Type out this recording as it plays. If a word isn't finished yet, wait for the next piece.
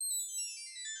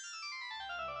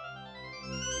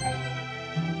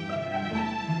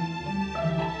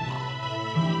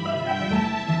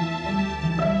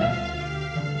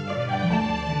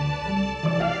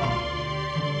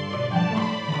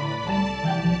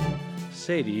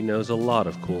Sadie knows a lot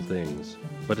of cool things,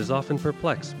 but is often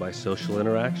perplexed by social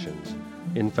interactions.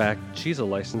 In fact, she's a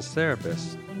licensed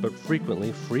therapist, but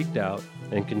frequently freaked out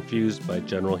and confused by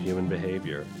general human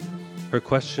behavior. Her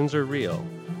questions are real.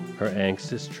 Her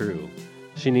angst is true.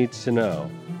 She needs to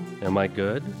know, am I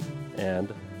good?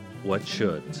 And what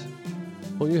shoulds?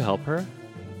 Will you help her?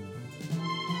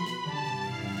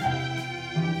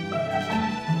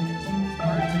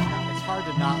 It's hard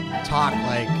to not talk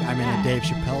like I'm in a Dave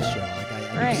Chappelle show. Like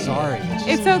I'm sorry.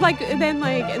 It's so like and then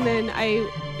I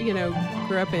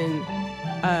grew up in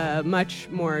a much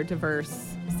more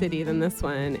diverse city than this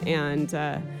one, and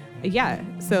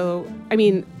so I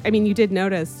mean you did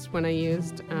notice when I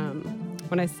used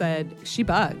when I said she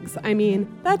bugs. I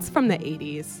mean that's from the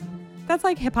 80s. That's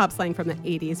like hip hop slang from the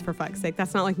 80s, for fuck's sake.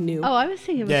 That's not like new. Oh, I was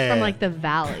thinking it was from like the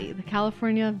Valley, the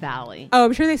California Valley. Oh,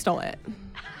 I'm sure they stole it.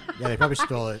 Yeah, they probably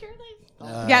stole it.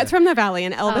 Yeah, it's from the Valley,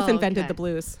 and Elvis invented the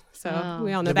blues. So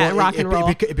we all know that. Rock and roll.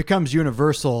 It becomes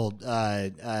universal,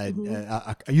 a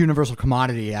universal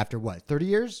commodity after what, 30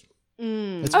 years?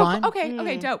 It's fine.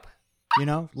 Okay, dope. You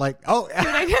know, like oh,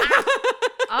 there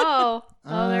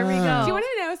we go. Do you want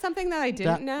to know something that I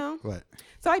didn't know? What?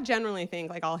 So I generally think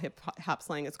like all hip hop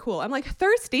slang is cool. I'm like,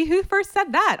 thirsty? Who first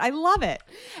said that? I love it.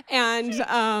 And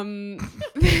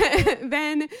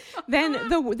then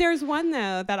there's one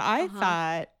though that I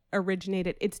thought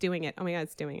originated. It's doing it. Oh my God,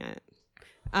 it's doing it.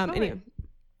 Anyway.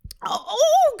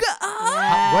 Oh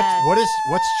God!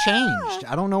 What's changed?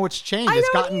 I don't know what's changed. It's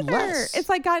gotten less. It's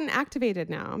like gotten activated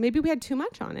now. Maybe we had too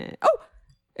much on it.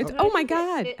 Oh my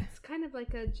God! It's kind of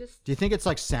like a just. Do you think it's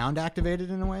like sound activated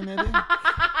in a way, maybe?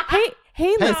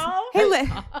 Hey,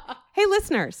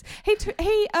 listeners.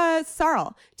 Hey,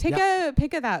 Sarl, take a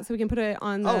pic of that so we can put it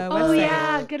on the website. Oh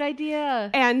yeah, good idea.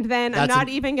 And then I'm not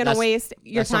even going to waste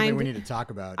your time. That's something we need to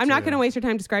talk about. I'm not going to waste your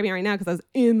time describing it right now because I was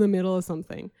in the middle of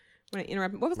something. When I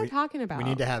interrupt, what was I talking about? We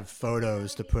need to have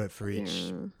photos to put for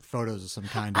each photos of some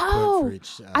kind to put for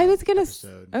each. I was gonna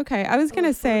episode. I was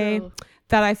gonna say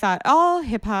that I thought all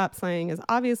hip hop slang is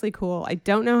obviously cool. I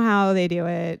don't know how they do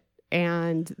it,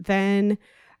 and then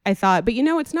I thought, but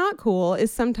what's not cool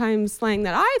is sometimes slang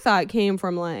that I thought came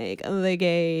from like the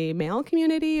gay male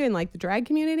community and like the drag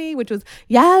community, which was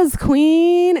yes,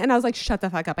 queen, and I was like, shut the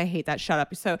fuck up, I hate that, shut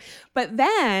up. So, but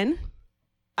then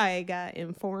I got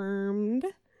informed.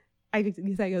 I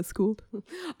guess I got schooled.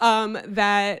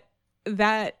 That's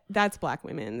black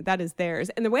women. That is theirs.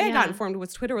 And the way I got informed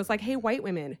was Twitter was like, hey, white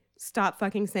women, stop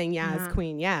fucking saying Yaz,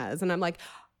 queen, Yaz. And I'm like,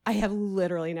 I have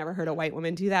literally never heard a white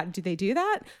woman do that. Do they do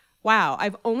that? Wow.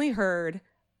 I've only heard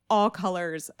all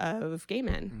colors of gay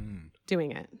men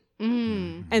doing it.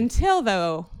 Until,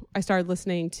 though, I started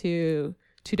listening to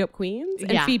Two Dope Queens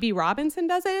and Phoebe Robinson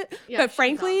does it. Yeah, but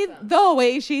frankly, awesome. The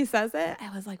way she says it,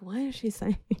 I was like, what is she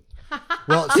saying?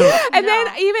 Well, and then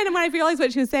even when I realized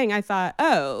what she was saying, I thought,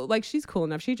 oh, like she's cool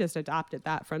enough. She just adopted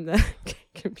that from the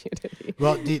community.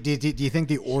 Well, do you think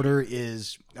the order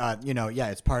is,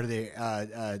 it's part of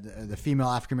the female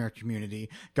African American community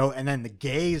and then the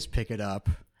gays pick it up.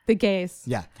 The gays.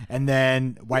 Yeah. And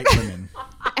then white women.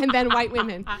 And then white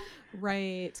women.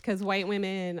 Right, because white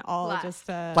women all last. Just is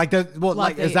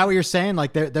that what you're saying?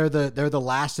 Like they're the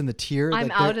last in the tier.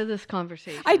 I'm out of this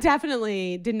conversation. I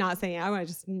definitely did not say it. I want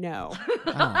to just know.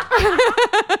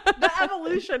 The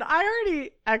evolution. I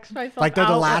already X myself. Like they're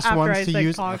the last ones to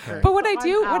use. Okay. But what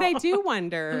I do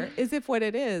wonder is if what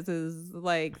it is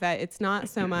like that. It's not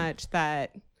so much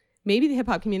that. Maybe the hip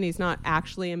hop community is not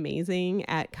actually amazing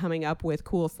at coming up with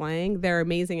cool slang. They're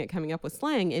amazing at coming up with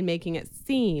slang and making it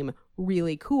seem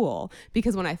really cool.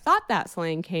 Because when I thought that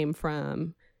slang came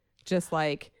from just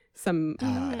like some,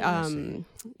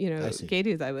 gay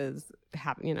dudes I was,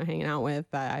 hanging out with,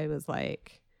 that I was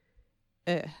like,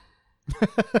 ugh.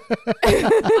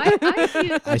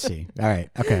 I see. All right.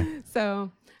 Okay.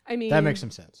 So, I mean. That makes some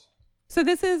sense. So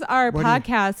this is our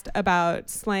podcast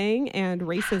about slang and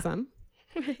racism.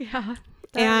 Yeah.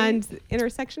 And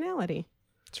intersectionality.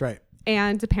 That's right.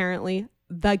 And apparently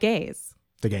the gays.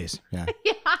 The gays, yeah.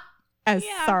 As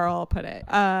Sarl put it.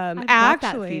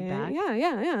 Actually,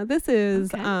 yeah. This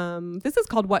is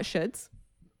called What Shoulds.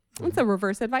 It's a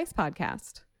reverse advice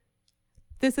podcast.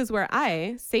 This is where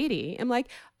I, Sadie, am like,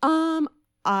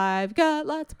 I've got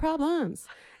lots of problems.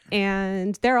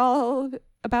 And they're all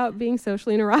about being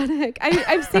socially neurotic.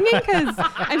 I'm singing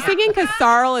because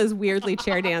Sarl is weirdly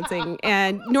chair dancing,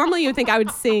 and normally you would think I would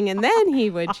sing and then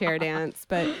he would chair dance,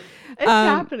 but It's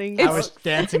happening. I was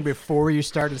dancing before you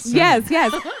started singing.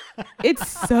 Yes. It's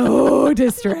so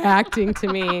distracting to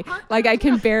me. Like I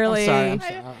can barely. I'm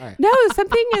sorry. All right. No,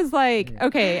 something is like,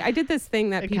 okay, I did this thing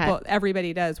that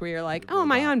everybody does where you're like, oh,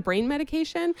 am I on brain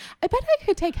medication? I bet I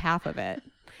could take half of it.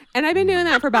 And I've been doing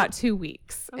that for about 2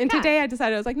 weeks. Okay. And today I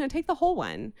decided, I was like, no, take the whole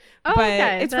one. Oh, but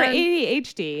okay. It's for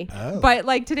ADHD. Oh. But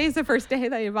like today's the first day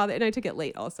that I bothered. And I took it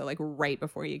late also, like right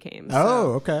before you came. So.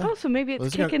 Oh, okay. Oh, so maybe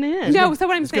it's kicking in. No, so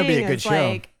what I'm saying be a good is show.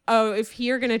 like, oh, if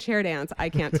you're going to chair dance, I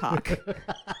can't talk.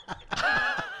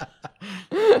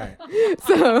 Right.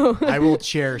 So I will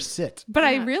chair sit. But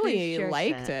I really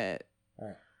liked it.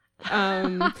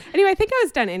 Anyway, I think I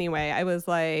was done anyway. I was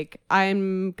like,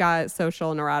 I'm got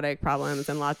social neurotic problems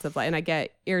and lots of and I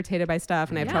get irritated by stuff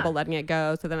and I have trouble letting it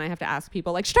go. So then I have to ask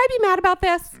people like, should I be mad about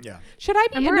this? Yeah. Should I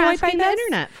be annoyed by this? The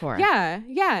internet for it.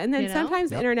 Yeah. And then sometimes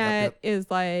the internet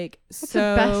is like That's so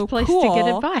the best place cool to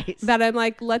get advice. that I'm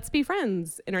like, let's be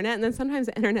friends, internet. And then sometimes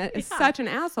the internet is such an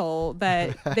asshole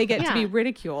that they get to be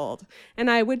ridiculed. And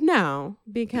I would know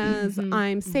because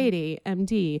I'm Sadie,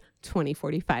 MD,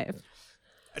 2045.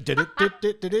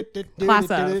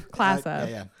 Class of.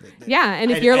 Yeah,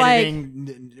 and if you're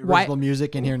original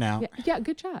music in here now. Yeah,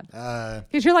 good job.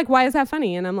 Because you're like, why is that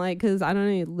funny? And I'm like, because I don't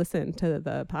even listen to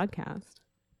the podcast.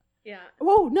 Yeah.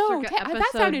 Whoa, no, that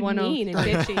sounded mean and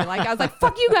bitchy. Like I was like,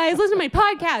 fuck you guys, listen to my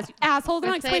podcast, you assholes.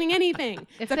 They're not explaining anything.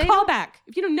 It's a callback.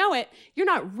 If you don't know it, you're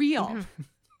not real.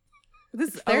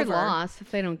 This is their loss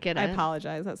if they don't get it. I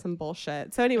apologize. That's some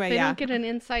bullshit. So anyway, if they don't get an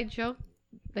inside joke,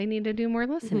 they need to do more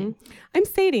listening. I'm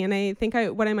Sadie, and I think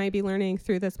what I might be learning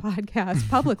through this podcast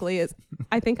publicly is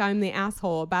I think I'm the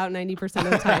asshole about 90%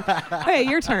 of the time. Okay,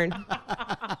 your turn.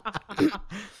 It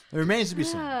remains to be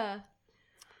seen.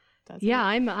 Yeah,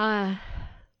 I'm. I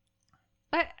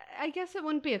guess it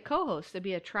wouldn't be a co-host; it'd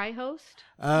be a tri-host.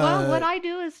 Well, what I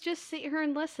do is just sit here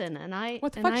and listen, and I.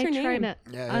 What's your name?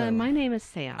 My name is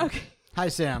Sam. Okay. Hi,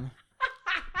 Sam.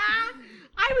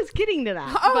 I was getting to that.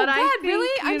 Oh, but God, I think,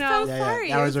 really? I'm so sorry.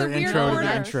 That was our intro to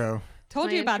the intro.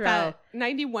 Told you about that.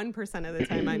 91% of the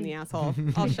time, I'm the asshole.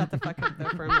 I'll shut the fuck up though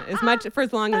for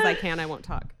as long as I can. I won't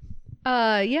talk.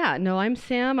 I'm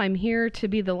Sam. I'm here to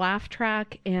be the laugh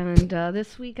track, and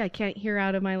this week I can't hear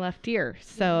out of my left ear,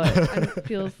 so it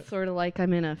feels sort of like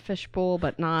I'm in a fishbowl,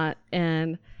 but not.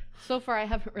 And so far, I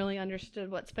haven't really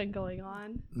understood what's been going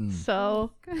on.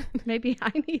 So maybe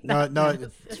I need that. No,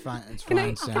 it's fine. It's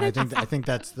fine, Sam. I think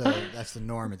that's the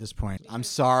norm at this point. I'm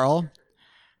Sarl.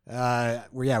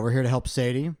 We're here to help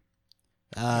Sadie.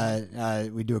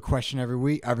 We do a question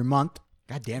every month.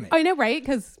 God damn it! Oh, I know, right?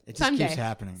 Because it just keeps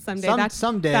happening. Someday, that's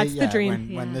the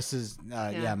dream. When this is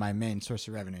my main source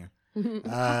of revenue. All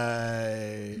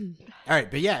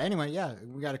right, but anyway,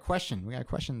 we got a question. We got a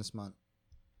question this month.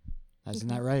 Isn't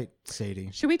that right, Sadie?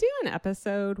 Should we do an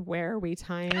episode where we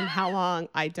time how long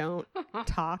I don't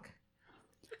talk?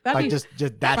 Just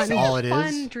that's all it is.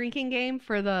 Fun drinking game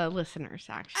for the listeners.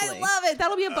 Actually, I love it.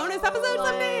 That'll be a bonus episode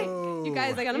someday. You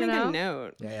guys, I gotta make a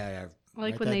note. Yeah.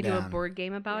 Like when they do a board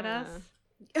game about us.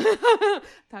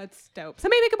 That's dope.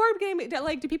 Somebody make a board game.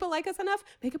 Like, do people like us enough?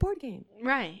 Make a board game.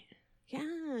 Right.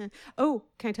 Yeah. Oh,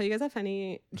 can I tell you guys a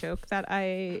funny joke that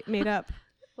I made up?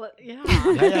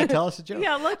 Yeah, tell us a joke.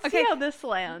 Yeah, let's see how this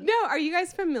lands. No, are you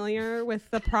guys familiar with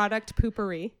the product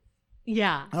Poopouri?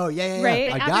 Yeah. Oh, yeah.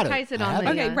 Right? I got it on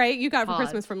okay, right. You got it for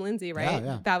Christmas from Lindsay, right?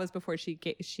 Yeah. That was before she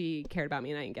cared about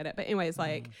me and I didn't get it. But anyways,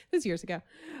 this was years ago.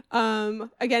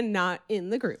 Again, not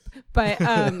in the group. But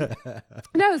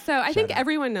no, so I think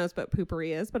everyone knows what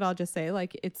Poopouri is, but I'll just say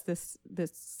it's this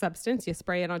substance. You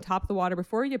spray it on top of the water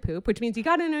before you poop, which means you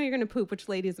got to know you're going to poop, which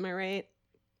ladies, am I right?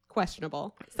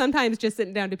 Questionable. Sometimes just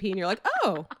sitting down to pee and you're like,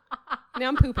 oh, now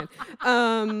I'm pooping.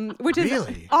 Which is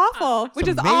awful. Which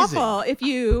is awful if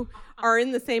you are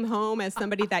in the same home as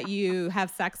somebody that you have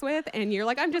sex with and you're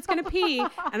like, I'm just going to pee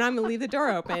and I'm going to leave the door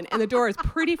open. And the door is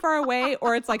pretty far away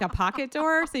or it's like a pocket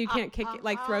door so you can't kick it,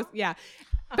 throw. Yeah.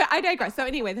 But I digress. So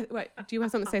anyway, what, do you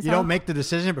have something to say? You don't make the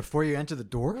decision before you enter the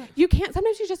door? You can't.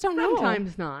 Sometimes you just don't know.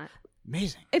 Sometimes not.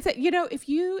 Amazing. It's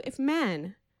if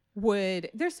men would,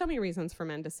 there's so many reasons for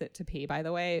men to sit to pee, by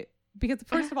the way, because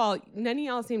first of all, none of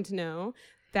y'all seem to know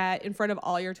that in front of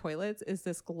all your toilets is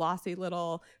this glossy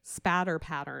little spatter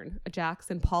pattern, a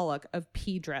Jackson Pollock of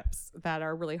pee drips that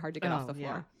are really hard to get off the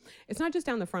floor. Yeah. It's not just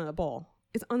down the front of the bowl.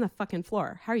 It's on the fucking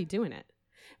floor. How are you doing it?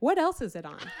 What else is it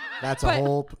on? That's a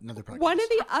whole another podcast. One of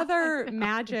the other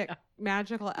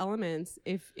magical elements,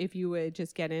 if you would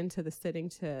just get into the sitting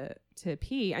to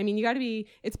pee, I mean, you got to be,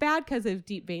 it's bad because of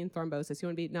deep vein thrombosis. You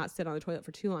want to be not sit on the toilet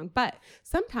for too long. But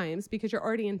sometimes because you're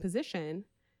already in position,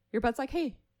 your butt's like,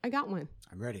 hey, I got one.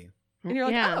 I'm ready. And you're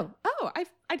like, Yeah.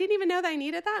 I didn't even know that I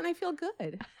needed that, and I feel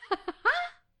good.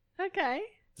 Okay.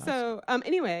 So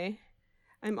anyway,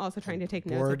 I'm also trying to take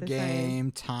notes. Board at this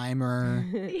game, timer,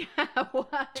 Yeah.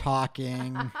 What?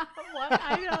 talking. What?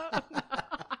 I don't know.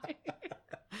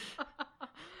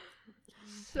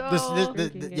 So This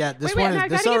Wait, one no, I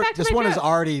is gotta get back to this my one is joke.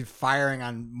 already firing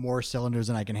on more cylinders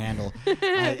than I can handle.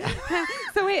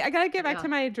 So wait, I gotta get back to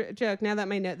my joke now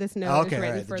that this note Okay, is all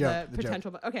written right, for the joke.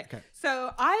 potential. Okay. Okay.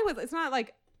 So it's not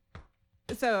like,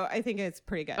 so I think it's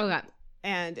pretty good. Okay.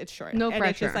 And it's short. No and pressure.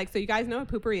 It's just like, so you guys know what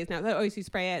poopouri is now. Oh, so you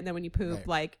spray it, and then when you poop, Right.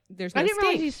 like there's no I didn't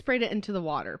realize stink. you sprayed it into the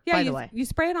water. Yeah, by the way. you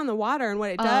spray it on the water, and what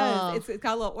it does, it's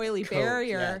got a little oily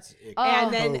barrier,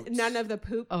 and then coats. none of the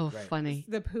poop. Oh, Right. funny.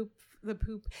 The poop.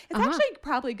 It's actually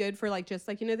probably good for like just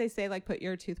like they say like put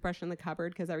your toothbrush in the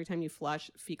cupboard because every time you flush,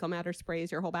 fecal matter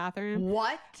sprays your whole bathroom.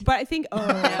 What? But I think No,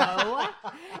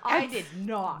 I did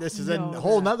not. This is a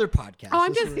whole nother podcast. Oh,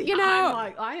 I'm This just is- I'm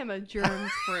like, I am a germ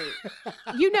free.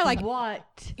 like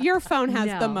What? your phone has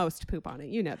the No. most poop on it.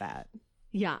 You know that.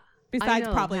 Yeah. Besides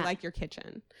know probably that. like your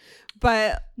kitchen.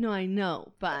 But No, I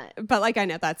know, but like I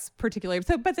know that's particular.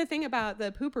 So but the thing about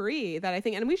the Poopouri that I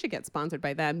think, and we should get sponsored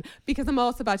by them because I'm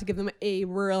also about to give them a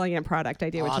brilliant product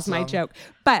idea, which is my Awesome. joke.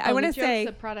 But I want to the joke's say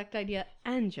a product idea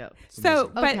and joke. so,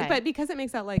 Okay. but because it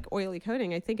makes that like oily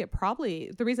coating, I think it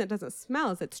probably the reason it doesn't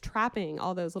smell is it's trapping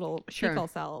all those little fecal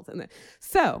cells in it.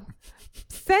 So,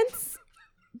 since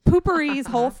Poopouri's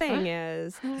whole thing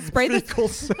is spray the fecal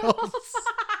cells.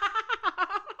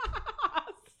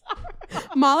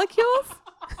 molecules,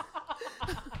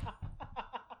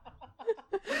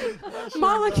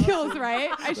 molecules, right?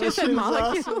 I should have said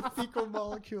molecules. Awesome. Fecal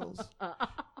molecules.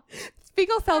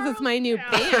 Fecal cells is my new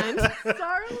band.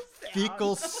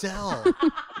 Fecal cell.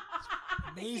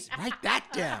 Amazing. Write that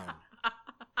down.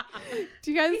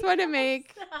 Do you guys want to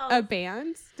make a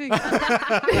band?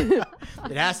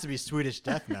 It has to be Swedish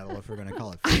death metal if we're going to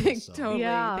call it I fecal cell. totally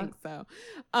Yeah. think so.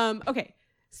 Okay,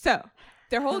 so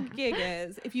their whole gig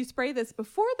is if you spray this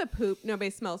before the poop, nobody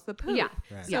smells the poop. Yeah.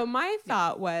 Right. So my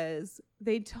thought was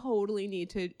they totally need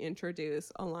to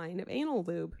introduce a line of anal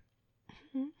lube.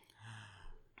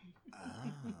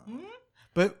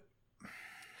 But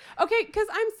Okay, because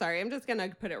I'm sorry, I'm just gonna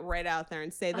put it right out there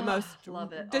and say the most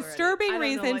love it disturbing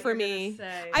already. I don't know reason what for you're me.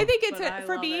 gonna say, I think but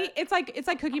for love me, it. it's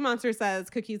like Cookie Monster says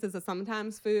cookies is a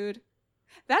sometimes food.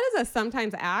 That is a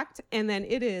sometimes act, and then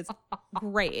it is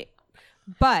great.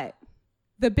 But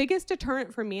the biggest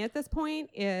deterrent for me at this point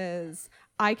is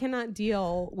I cannot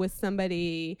deal with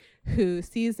somebody who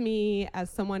sees me as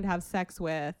someone to have sex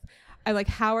with. I like,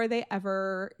 how are they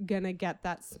ever gonna get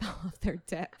that smell off their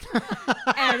dick?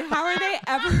 And how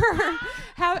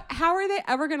are they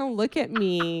ever gonna look at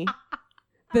me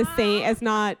the same as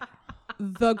not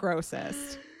the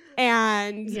grossest?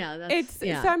 And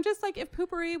so I'm just like, if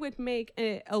Poopouri would make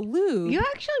a lube, You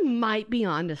actually might be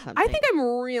onto something. I think I'm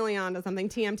really onto something.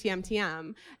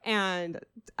 TM. And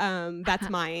that's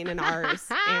mine and ours.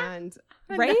 And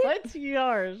right? No, it's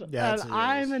yours. Yeah, it's and yours.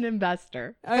 I'm an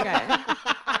investor. Okay.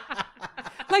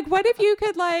 Like, what if you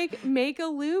could like make a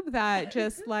lube that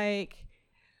just like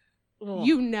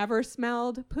you never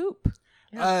smelled poop?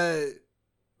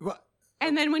 What?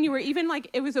 And then when you were even like,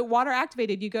 it was a water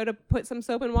activated, you go to put some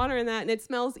soap and water in that and it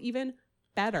smells even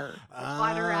better.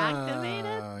 Water activated?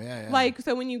 Oh, yeah. Like,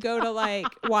 so when you go to like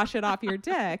wash it off your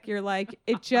dick, you're like,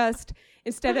 it just,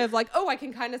 instead of like, oh, I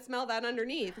can kind of smell that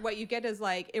underneath, what you get is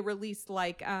like, it released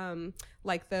like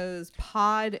those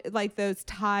tied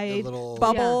little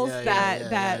bubbles, Yeah.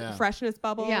 that freshness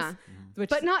bubbles. Yeah. Which,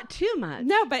 But not too much.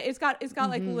 no, but it's got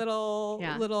like Mhm.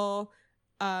 little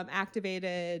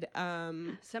activated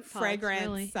Scent pods, fragrance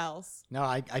really. cells. No,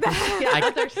 I Yeah, can,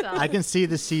 other cells. I can see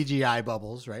the CGI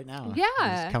bubbles right now.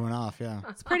 Yeah. It's coming off, yeah.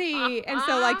 It's pretty, and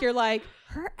so like you're like,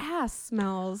 her ass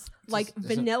smells like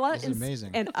this is- vanilla this is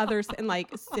amazing. and others and like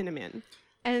cinnamon.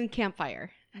 And campfire.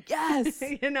 Yes.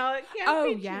 You know, it can't Oh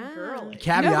be too yeah. girly.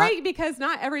 Caveat. No, right, because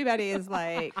not everybody is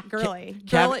like girly.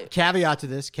 Caveat to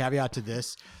this.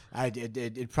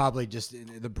 It probably just,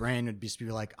 the brain would just be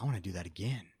like, I want to do that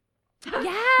again. And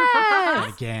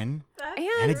Yes. again.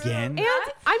 And again. And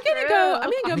I'm gonna go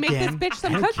And make this again, bitch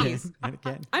some and cookies. Again, and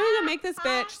again. I'm gonna go make this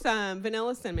bitch some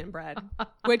vanilla cinnamon bread.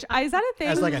 Which is that a thing?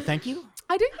 As like a thank you?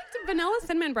 I do think vanilla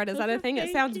cinnamon bread is that a thing?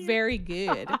 It sounds very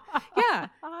good. Yeah,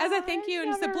 as a thank you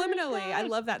and subliminally, I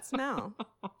love that smell.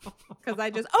 Because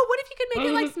what if you could make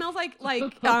it like smells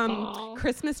like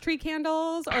Christmas tree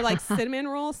candles or like cinnamon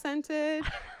roll scented?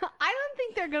 I don't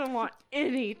think they're going to want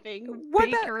anything What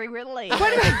about- bakery related.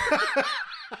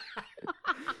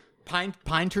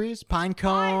 Pine trees? Pine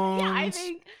cones? Yeah, I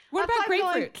think. What that's about why I'm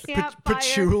going grapefruit? campfire.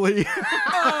 Patchouli.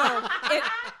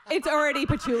 It's already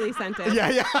patchouli scented.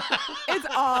 Yeah. It's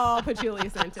all patchouli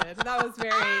scented. That was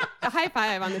a high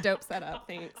five on the dope setup.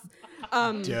 Thanks.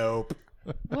 Dope.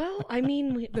 Well, I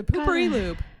mean, The Poopouri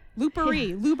lube.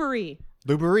 Lubouri. Lubouri.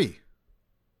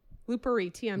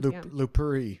 TM.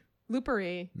 Lubouri.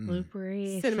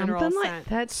 Lubouri. Cinnamon Something roll like scent.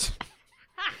 that's.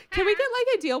 Can we get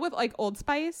like a deal with like Old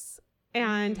Spice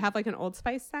and have like an Old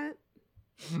Spice scent?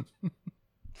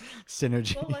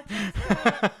 Synergy.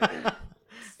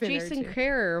 Well, Jason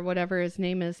Kerr, or whatever his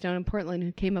name is, down in Portland,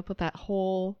 who came up with that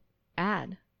whole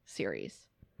ad series.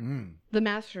 The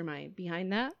mastermind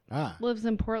behind that lives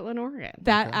in Portland, Oregon.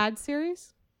 That ad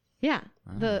series? Yeah,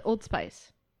 the Old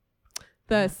Spice.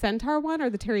 The Centaur one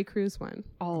or the Terry Crews one?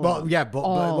 Well,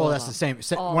 that's the same.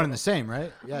 One and the same,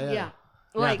 right? Yeah.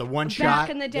 Like the one back shot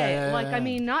in the day. Yeah. I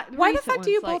mean, not. Why the fuck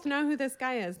do you both know who this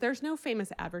guy is? There's no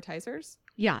famous advertisers.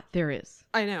 Yeah, there is.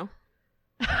 I know.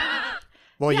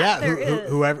 Well, there is,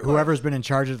 whoever's been in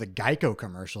charge of the Geico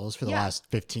commercials for the last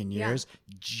 15 years,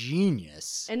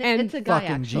 genius. And it's a guy,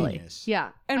 fucking actually. Genius. Yeah.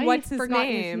 And what's his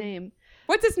name? His name?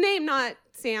 What's his name? Not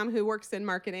Sam, who works in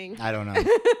marketing. I don't know.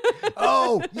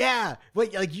 Oh yeah,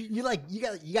 wait, like you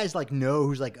guys like know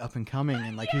who's like up and coming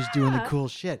and like who's doing the cool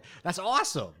shit. That's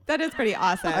awesome. That is pretty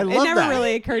awesome. I love it never that.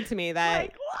 really occurred to me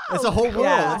that It's a whole world.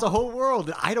 Yeah. It's a whole world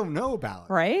that I don't know about.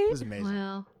 Right? It was amazing.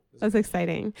 Well, that's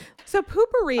exciting. So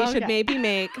Poopouri should Okay. maybe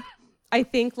make. I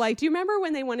think like, do you remember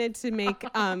when they wanted to make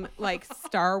like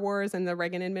Star Wars and the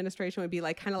Reagan administration would be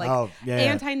like kind of like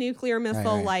anti-nuclear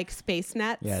missile Right. like space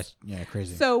nets? Yeah,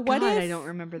 crazy. So what God, if I don't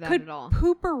remember that could at all.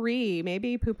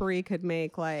 Maybe Poopouri could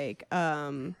make like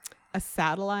a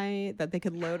satellite that they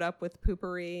could load up with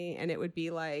Poopouri, and it would be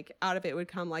like out of it would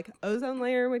come like ozone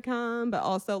layer would come, but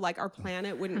also like our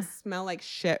planet wouldn't smell like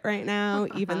shit right now,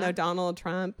 even though Donald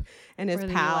Trump and his Or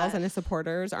the pals US. and his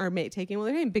supporters are taking, well,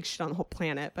 they're making big shit on the whole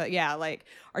planet, but yeah, like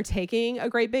are taking a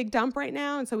great big dump right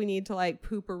now, and so we need to like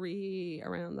Poopouri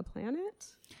around the planet.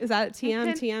 Is that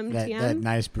TM? that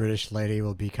nice British lady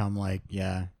will become like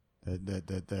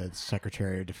the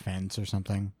Secretary of Defense or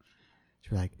something.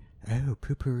 She'll be like, oh,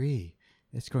 Poopouri.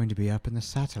 It's going to be up in the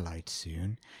satellite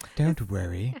soon. Don't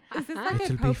worry. Is this like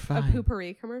It'll a be fine.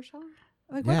 Poopouri commercial?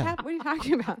 Like what Yeah. what are you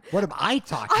talking about? What am I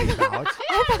talking about?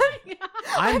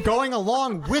 I'm going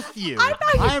along with you.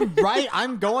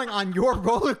 I'm going on your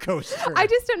roller coaster. I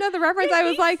just don't know the reference. I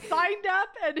was like, signed up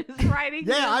and is riding.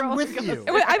 Yeah, I'm with you.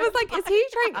 I was like, is he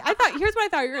trying? I thought. Here's what I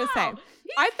thought you were gonna say.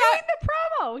 I thought the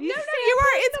promo. no, you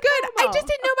were. It's good. I just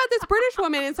didn't know about this British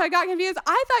woman, and so I got confused.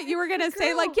 I thought you were gonna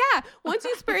say like, yeah, once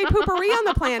you spray Poopouri on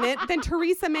the planet, then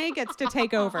Theresa May gets to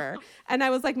take over. And I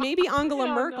was like, maybe Angela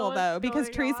Merkel though, because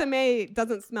Theresa May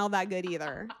doesn't smell that good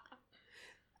either.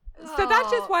 So that's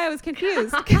just why I was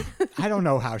confused. I don't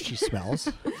know how she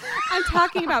smells. I'm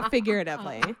talking about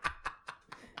figuratively.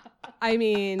 I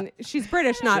mean, she's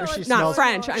British, not smells-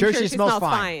 French. I'm sure sure she she smells smells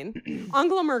fine.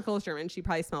 Angela Merkel's German. She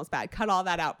probably smells bad. Cut all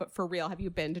that out. But for real, have you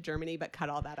been to Germany? But cut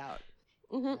all that out.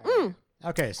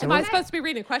 Okay, so Am I supposed to be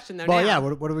reading a question though? well, now? yeah.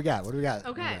 What do we got?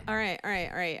 Okay. All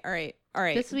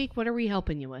right. This week, what are we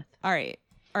helping you with? All right.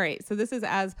 So this is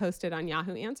as posted on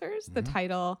Yahoo Answers. The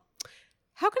title: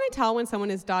 How can I tell when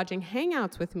someone is dodging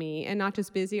hangouts with me and not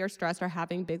just busy or stressed or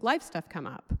having big life stuff come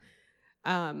up?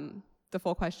 The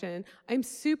full question: I'm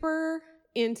super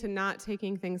into not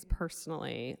taking things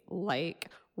personally, like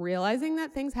realizing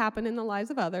that things happen in the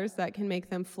lives of others that can make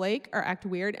them flake or act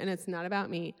weird, and it's not about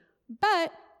me.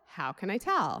 But how can I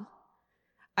tell?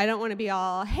 I don't want to be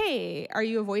all, hey, are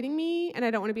you avoiding me? And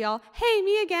I don't want to be all, hey,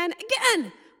 me again.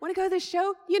 Want to go to this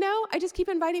show? You know, I just keep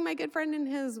inviting my good friend and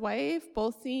his wife.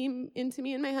 Both seem into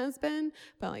me and my husband,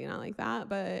 but like not like that.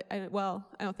 But I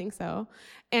don't think so.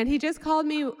 And he just called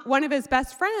me one of his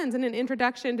best friends in an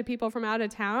introduction to people from out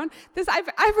of town. I've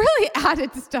really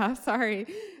added stuff. Sorry,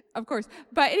 of course.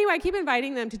 But anyway, I keep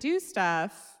inviting them to do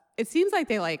stuff. It seems like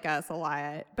they like us a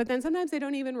lot, but then sometimes they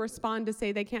don't even respond to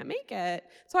say they can't make it.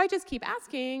 So I just keep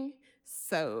asking.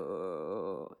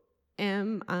 So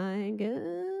am I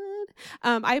good?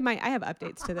 I have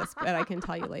updates to this, but I can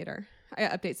tell you later. I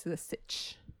have updates to the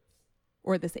sitch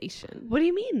or this Asian. What do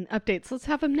you mean updates? Let's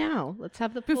have them now. Let's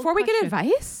have the full Before we get question.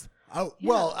 advice? Oh,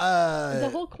 well, the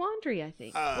whole quandary, I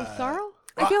think. With Sarl?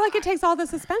 I feel like it takes all the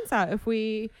suspense out if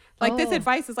we this Oh.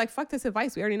 advice is like, fuck this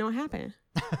advice. We already know what happened.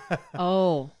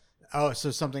 oh,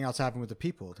 so something else happened with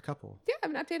the couple. Yeah, I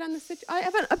have an update on the sitch. I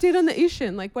have an update on the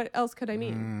Asian. Like, what else could I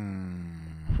mean?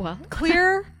 Well,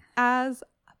 Clear as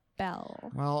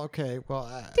bell. Well, okay. Well,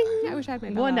 Ding! I wish I had my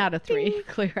bell. 1 out of 3. Ding.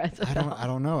 Clear as a I bell.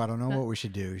 don't know. I don't know what we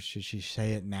should do. Should she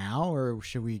say it now, or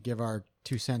should we give our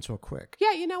 2 cents real quick?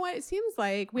 Yeah, you know what? It seems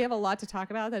like we have a lot to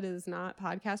talk about that is not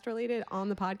podcast related on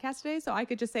the podcast today. So I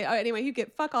could just say, oh, anyway, you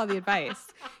get fuck all the advice.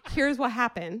 Here's what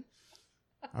happened.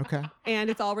 Okay. And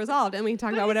it's all resolved, and we can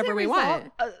talk about whatever we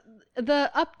want.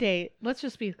 The update, let's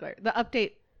just be clear. The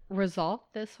update resolved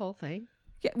this whole thing.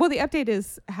 Yeah, well, the update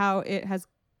is how it has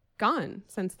gone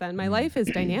since then. My life is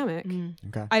dynamic.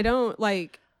 Okay. I don't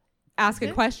like ask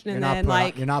a question and then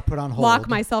you're not put on hold. lock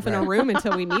myself in a room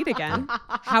until we meet again.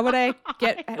 How would I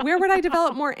where would I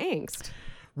develop more angst?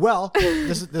 Well,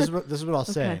 this is what I'll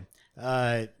say.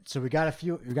 So we got a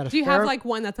few. Do you have like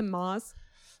one that's a Moz?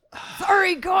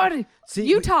 Sorry, God. See,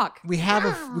 you talk. We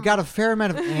got a fair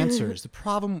amount of answers. The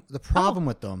problem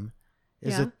with them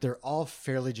is that they're all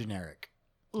fairly generic.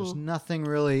 There's nothing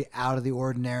really out of the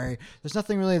ordinary. There's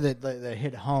nothing really that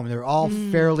hit home. They're all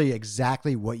fairly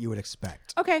exactly what you would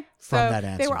expect. Okay, from so that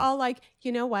answer. They were all like,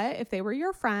 you know what? If they were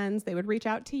your friends, they would reach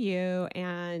out to you,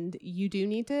 and you do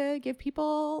need to give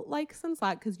people like some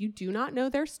slack because you do not know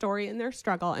their story and their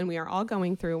struggle, and we are all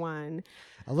going through one.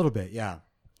 A little bit, yeah.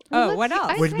 Oh, what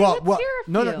else? Let's hear a few.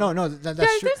 No. That's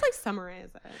true. There's like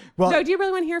summarize it. Well, no, do you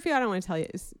really want to hear a few? I don't want to tell you.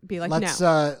 Be like,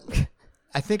 no.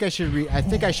 I think I should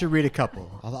read a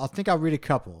couple. I'll read a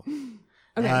couple.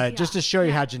 Okay. Just to show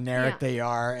you how generic they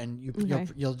are, and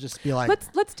you'll just be like,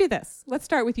 let's do this. Let's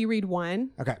start with you read one.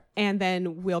 Okay. And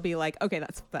then we'll be like, okay,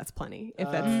 that's plenty. If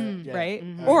that's right.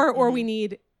 Mm-hmm. Or we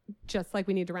need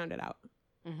we need to round it out.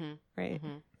 Mm-hmm. Right.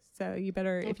 Mm-hmm. So you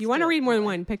better, if you want to read more than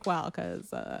one, pick well, because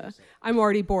I'm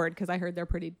already bored because I heard they're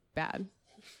pretty bad.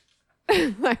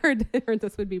 I heard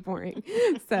this would be boring.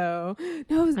 So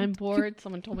no, I'm bored.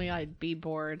 Someone told me I'd be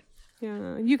bored.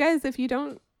 Yeah, you guys, if you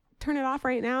don't turn it off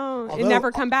right now and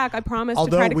never come back, I promise to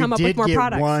try to come up with more products.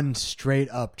 products. One straight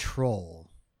up troll.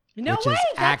 No which way, is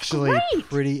actually great.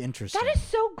 Pretty interesting. That is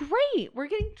so great. We're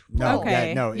getting that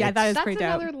is that's pretty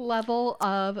another dope. level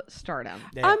of stardom.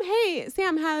 Yeah. Hey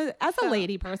Sam, as a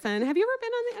lady person, have you ever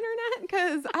been on the internet?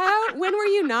 Because when were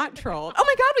you not trolled? Oh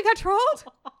my God, we got trolled.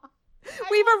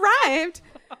 We've arrived.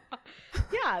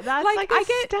 Yeah, that's like I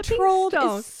get trolled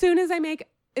as soon as I make.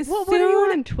 What are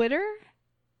you on Twitter?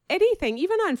 Anything,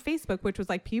 even on Facebook, which was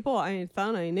like people I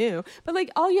thought I knew, but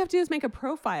like all you have to do is make a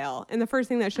profile, and the first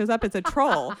thing that shows up is a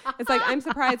troll. It's like, I'm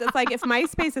surprised. It's like if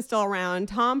MySpace is still around,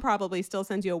 Tom probably still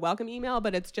sends you a welcome email,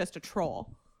 but it's just a troll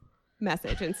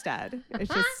message instead.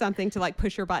 It's just something to like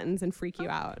push your buttons and freak you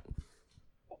out.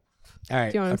 All right.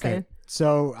 Do you know what I'm saying?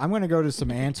 So I'm going to go to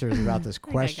some answers about this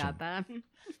question. I got that.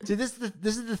 See, this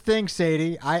is the thing,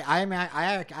 Sadie.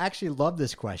 I actually love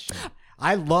this question.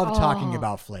 I love talking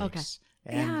about flakes. Okay.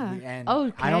 And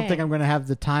Okay. I don't think I'm going to have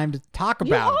the time to talk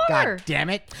about it. God damn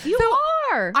it. You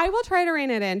are. I will try to rein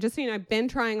it in. Just so you know, I've been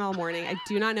trying all morning. I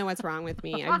do not know what's wrong with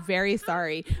me. I'm very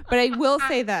sorry. But I will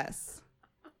say this.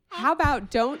 How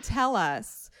about don't tell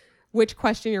us which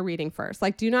question you're reading first.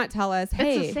 Like, do not tell us,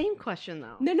 hey. It's the same question,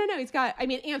 though. No. He's got,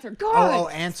 answer. God.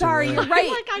 Answer. Sorry, Really. you're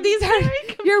right. I'm These very are,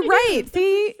 confused. you're right.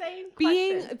 See, Same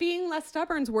question. being less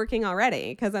stubborn's working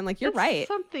already, because I'm like, you're It's right.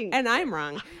 something. And I'm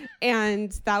wrong.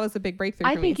 And that was a big breakthrough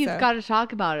for me. I think you've got to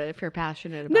talk about it if you're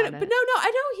passionate about No, it. but no,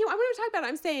 I know I want to talk about it.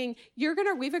 I'm saying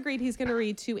we've agreed he's going to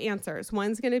read 2 answers.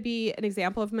 One's going to be an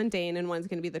example of mundane and one's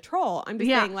going to be the troll. I'm just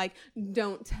saying, like,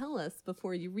 don't tell us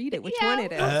before you read it which one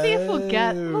it is. We'll see if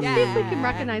we'll see if we can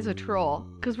recognize a troll,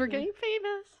 because we're getting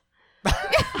famous.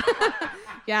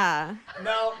 Yeah.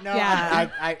 No. Yeah.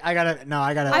 I gotta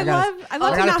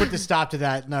to put the stop to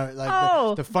that. No,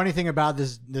 like the funny thing about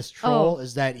this troll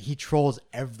is that he trolls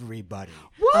everybody.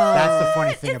 What? That's the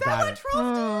funny thing Is about that what it.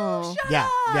 trolls do? Shut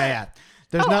up. Yeah.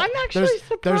 There's I'm actually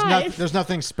surprised. There's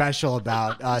nothing special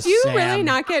about Do you Sam. really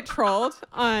not get trolled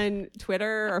on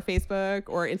Twitter or Facebook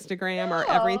or Instagram or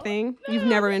everything? No. You've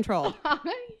never been trolled.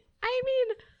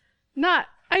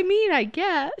 I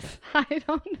guess. I don't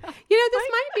know. This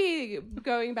might be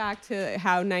going back to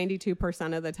how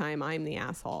 92% of the time I'm the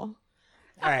asshole.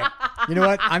 All right. You know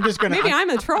what? I'm just gonna. Maybe I'm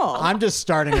a troll. I'm just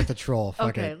starting with the troll. Fuck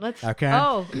Okay, it. let's. Okay.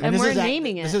 Oh, and this we're is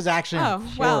naming it. This is actually. Oh, a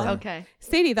well, forum. Okay.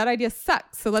 Sadie, that idea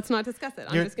sucks. So let's not discuss it.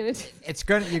 I'm You're- just gonna. It's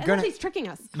gonna. You're Unless gonna. he's tricking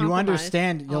us. You Compromise.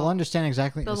 understand. You'll understand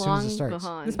exactly The as soon as long it starts.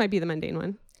 behind. This might be the mundane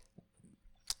one.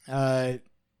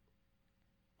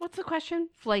 What's the question?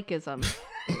 Flakeism.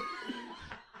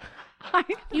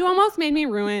 You almost made me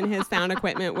ruin his sound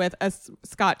equipment with a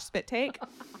Scotch spit take,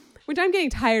 which I'm getting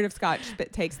tired of Scotch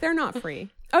spit takes. They're not free.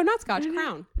 Oh, not Scotch,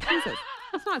 Crown. Jesus.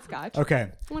 It's not Scotch. Okay.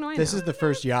 What do I This know? is the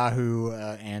first Yahoo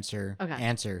answer. Okay.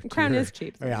 Answer. to Crown her- is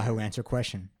cheap. or Yahoo answer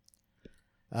question.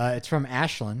 It's from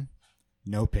Ashlyn.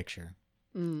 No picture.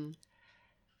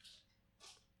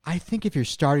 I think if you're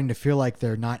starting to feel like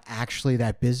they're not actually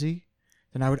that busy,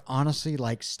 then I would honestly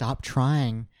stop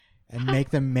trying and make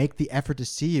them make the effort to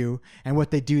see you. And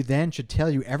what they do then should tell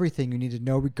you everything you need to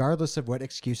know, regardless of what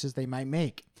excuses they might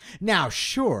make. Now,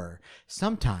 sure,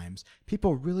 sometimes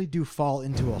people really do fall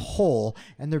into a hole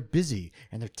and they're busy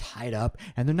and they're tied up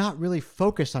and they're not really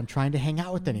focused on trying to hang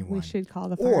out with anyone. We should call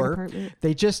the fire department.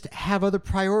 They just have other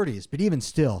priorities. But even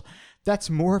still, that's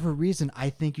more of a reason I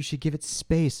think you should give it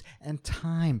space and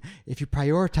time if you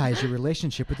prioritize your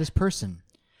relationship with this person.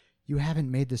 You haven't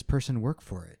made this person work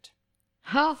for it.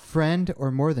 Huh? Friend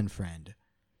or more than friend.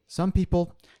 Some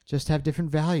people just have different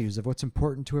values of what's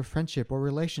important to a friendship or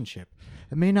relationship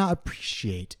and may not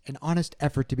appreciate an honest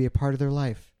effort to be a part of their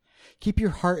life. Keep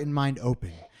your heart and mind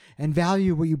open and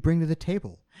value what you bring to the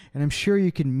table. And I'm sure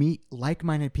you can meet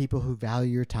like-minded people who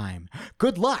value your time.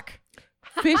 Good luck!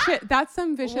 That's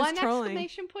some vicious One trolling.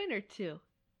 exclamation point or two?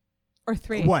 Or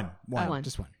three. One.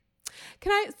 Just one.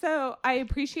 I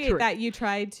appreciate that you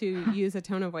tried to use a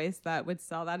tone of voice that would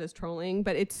sell that as trolling,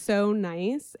 but it's so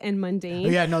nice and mundane. Oh,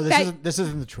 yeah, no, this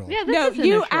isn't the troll. Yeah, No,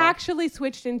 you actually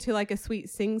switched into a sweet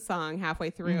sing song halfway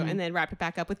through and then wrapped it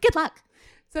back up with good luck.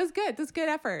 So it's good. That's good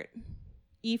effort.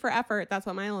 E for effort. That's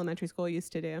what my elementary school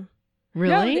used to do.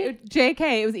 Really? No,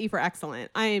 JK, it was E for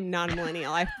excellent. I am not a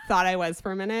millennial. I thought I was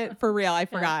for a minute. For real, I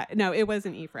forgot. Yeah. No, it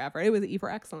wasn't E for effort. It was E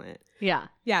for excellent. Yeah.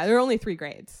 Yeah, there were only 3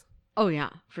 grades. Oh, yeah,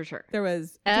 for sure. There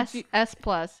was S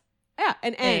plus. Yeah,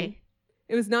 an A.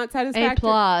 It was not satisfactory. A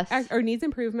plus. Or needs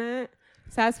improvement.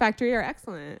 Satisfactory or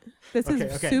excellent. This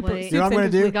is super. You know what I'm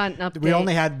going to do? We got an update. We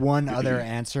only had one other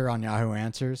answer on Yahoo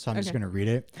Answers, so I'm just going to read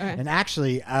it. Okay. And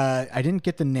actually, I didn't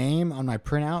get the name on my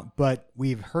printout, but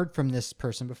we've heard from this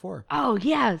person before. Oh,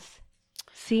 yes.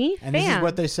 See? And this is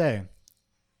what they say.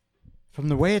 From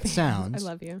the way it sounds, I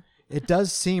love you. It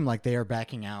does seem like they are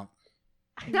backing out.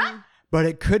 But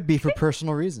it could be for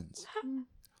personal reasons.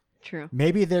 True.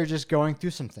 Maybe they're just going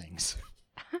through some things.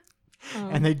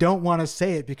 And they don't want to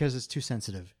say it because it's too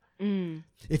sensitive.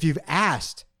 If you've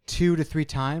asked 2 to 3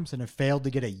 times and have failed to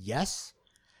get a yes,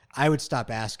 I would stop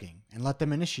asking and let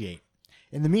them initiate.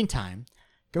 In the meantime,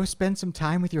 go spend some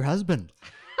time with your husband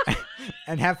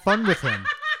and have fun with him.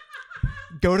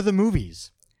 Go to the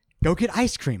movies. Go get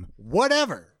ice cream.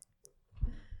 Whatever.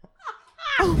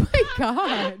 Oh my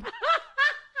God.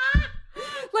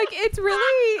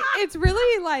 It's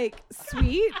really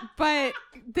sweet, but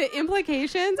the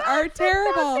implications are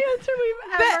terrible. That's the answer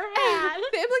we've ever had.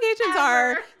 The implications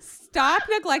are stop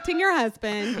neglecting your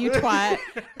husband, you twat.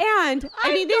 And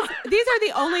I mean, these are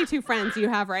the only 2 friends you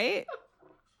have, right?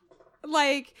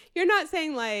 You're not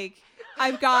saying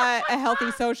I've got a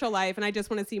healthy social life and I just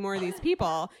want to see more of these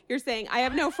people. You're saying I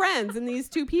have no friends and these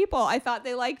 2 people, I thought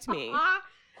they liked me.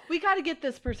 We got to get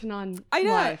this person on. I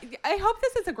know. Live. I hope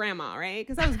this is a grandma, right?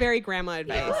 Because that was very grandma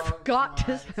advice. You've got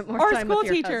to spend more Or a time school with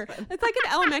your teacher. husband. It's like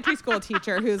an elementary school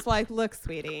teacher who's like, look,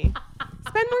 sweetie,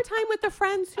 spend more time with the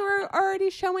friends who are already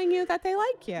showing you that they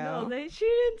like you. No, she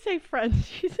didn't say friends.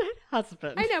 She said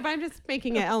husband. I know, but I'm just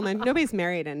making it elementary. Nobody's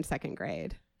married in 2nd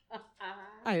grade.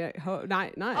 I hope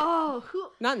not. Oh,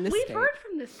 not in this We've state. heard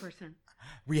from this person.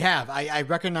 We have. I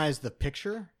recognize the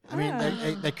picture. I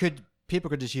mean, they could. People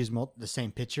could just use the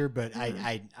same picture, but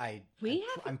I'm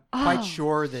quite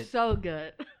sure that. So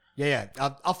good. Yeah.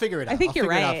 I'll figure it out. I think I'll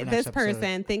you're figure it out right. for This next person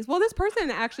episode. thinks, well, this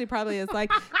person actually probably is like,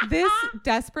 this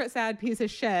desperate, sad piece of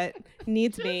shit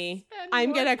needs me.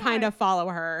 I'm going to kind of follow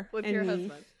her. With your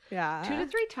husband. Yeah. 2 to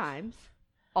 3 times.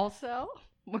 Also,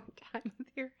 more time with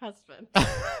your husband.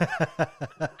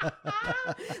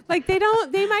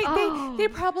 They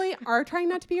probably are trying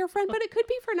not to be your friend, but it could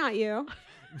be for not you.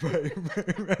 Right.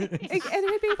 It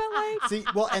could be, but See,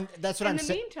 well, and that's what I'm In the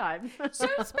saying. meantime. so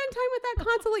spend time with that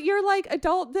console. You're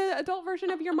the adult version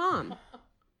of your mom.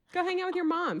 Go hang out with your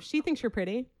mom. She thinks you're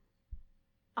pretty.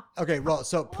 Okay, well,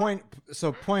 point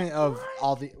of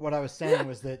all what I was saying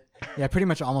was that pretty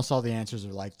much almost all the answers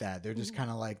are like that. They're just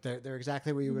kind of they're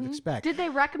exactly what you would expect. Did they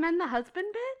recommend the husband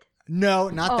bit? No,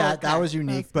 not that. Okay. That was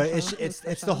unique, but it's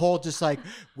special. the whole just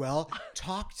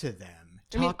talk to them.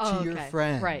 Talk to your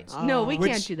friends. Right. No, we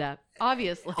Which- can't do that.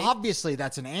 Obviously. Obviously,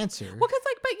 that's an answer. Well, because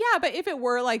but if it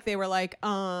were they were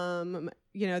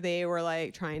they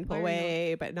were trying to pull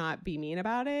away, but not be mean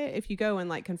about it. If you go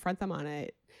and confront them on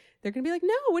it, they're gonna be like,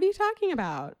 no, what are you talking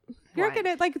about? You're not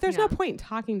gonna there's no point in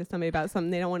talking to somebody about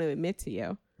something they don't want to admit to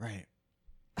you. Right.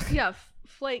 Yeah,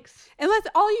 Flakes. Unless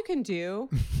all you can do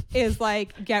is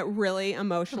get really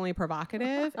emotionally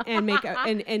provocative and make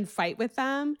and fight with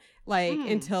them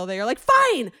until they're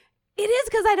fine. It is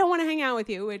because I don't want to hang out with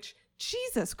you. Which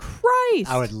Jesus Christ,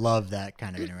 I would love that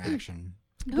kind of interaction.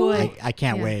 Boy, I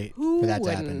can't wait for that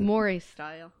to happen. Maury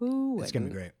style. Who wouldn't? It's gonna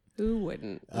be great. Who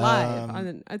wouldn't?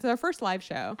 Live it's our first live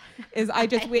show. Is I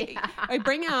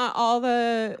bring out all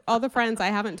the friends I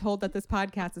haven't told that this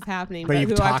podcast is happening, but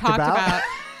who I've talked about.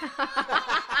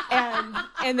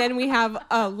 and then we have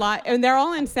a lot, and they're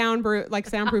all in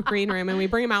soundproof green room, and we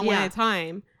bring them out one at a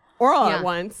time or all at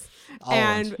once.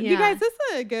 You guys, this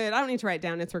is a good. I don't need to write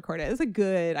down. It's recorded. It's a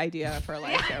good idea for a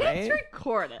live show, right? It's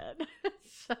recorded.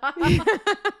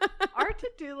 Our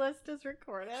to-do list is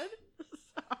recorded.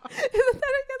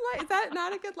 Is that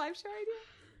not a good live show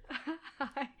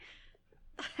idea?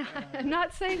 I'm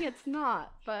not saying it's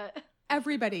not, but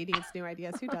everybody needs new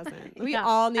ideas. Who doesn't? We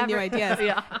all need new ideas.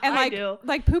 Yeah, and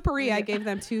like Poopouri, I gave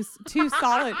them two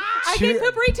solid. I gave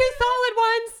Poopouri 2 solid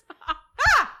ones.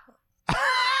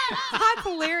 That's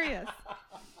hilarious.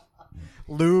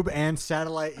 Lube and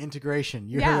satellite integration.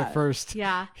 You heard it first.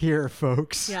 Yeah. Here,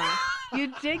 folks. Yeah.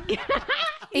 You did get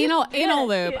anal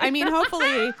lube. I mean,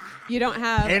 hopefully you don't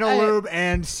have anal lube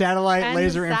and satellite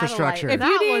laser infrastructure. If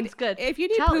one's good. If you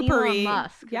need Tell Poopouri, Elon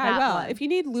Musk I will. one. If you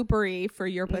need Lubouri for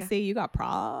your pussy, you got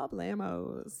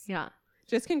problemos. Yeah.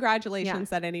 Just congratulations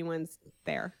that anyone's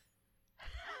there.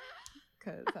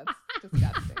 Because that's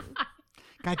disgusting.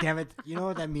 God damn it! You know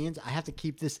what that means? I have to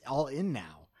keep this all in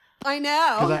now. I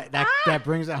know. That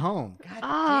brings it home. God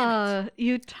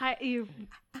damn it. You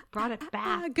brought it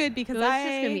back. Good, because so it's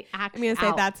just gonna be I'm going to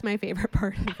say that's my favorite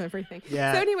part of everything.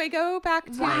 Yeah. So anyway, go back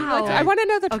to. Wow. I want to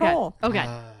know the troll.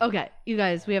 Okay. You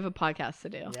guys, we have a podcast to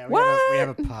do. Yeah, What? We have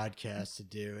a podcast to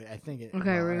do. I think it.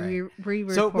 Okay, well,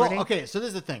 re-recording. So this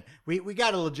is the thing. We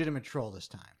got a legitimate troll this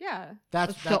time. Yeah.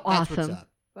 That's awesome. That's what's up.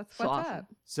 That's So what's awesome. up.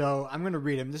 So I'm going to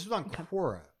read him. This was on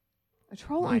Quora. A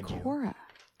troll on Mind you. Quora.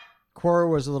 Quora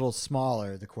was a little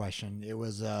smaller, the question. It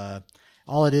was,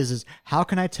 all it is how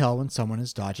can I tell when someone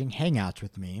is dodging hangouts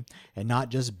with me and not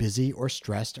just busy or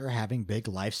stressed or having big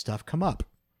life stuff come up?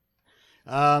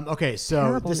 Okay, so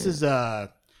Terrible this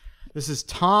news. is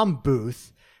Tom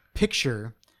Booth,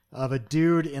 picture of a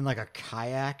dude in like a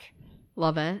kayak.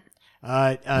 Love it.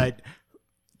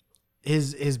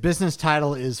 His business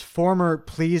title is former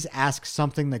please ask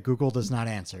something that Google does not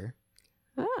answer.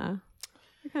 I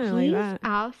kind of Please like that.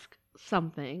 ask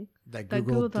something That that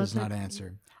Google does doesn't- not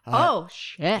answer.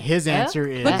 shit. His answer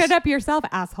is Look it up yourself,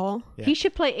 asshole. Yeah. He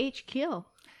should play HQ.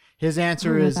 His answer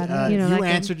I don't know is what that is. You know, you that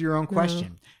answered your own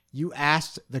question. You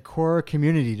asked the Quora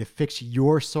community to fix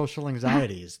your social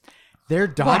anxieties. They're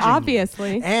dodging you.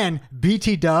 obviously. And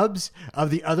BT dubs of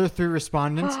the other 3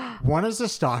 respondents, one is a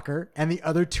stalker and the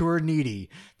other 2 are needy.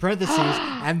 Parentheses,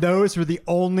 and those were the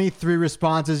only 3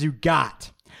 responses you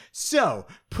got. So,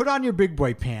 put on your big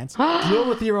boy pants, deal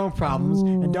with your own problems,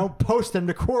 and don't post them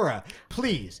to Quora.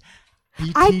 Please.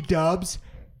 BT dubs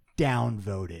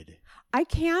downvoted. I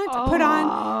can't put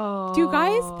on. Do you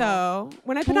guys though?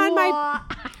 When I put on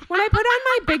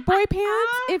my big boy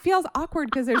pants, it feels awkward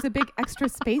because there's a big extra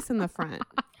space in the front,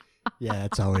 Yeah,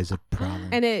 that's always a problem.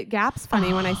 and it gaps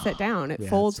funny when I sit down. It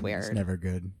folds it's weird. never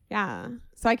good. Yeah,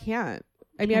 so I can't.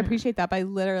 I mean, I appreciate that, but I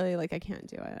literally I can't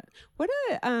do it. What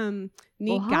a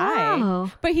neat guy.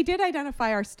 But he did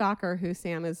identify our stalker, who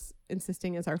Sam is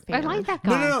insisting is our fan. I like that guy.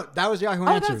 No. That was Yahoo Oh,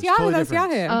 Answers. that's Yahoo. Totally That's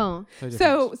different. Yahoo. Oh. Totally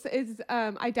So different. is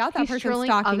I doubt that He's person's trolling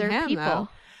stalking other him people. though,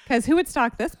 because who would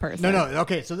stalk this person? No.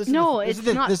 Okay, so this is No, the, this it's is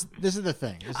the, not. This is the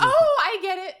thing. This is the Oh, I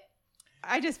get it.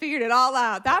 I just figured it all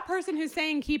out. That person who's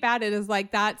saying keep at it is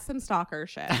like, that's some stalker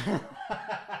shit.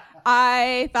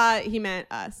 I thought he meant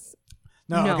us.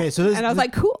 No, No. okay, so this And I was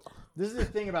like, cool. this is the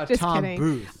thing about Just Tom kidding.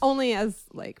 Booth. Only as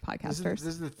This podcasters.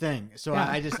 is the thing. So Yeah.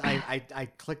 I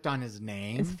clicked on his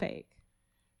name. It's fake.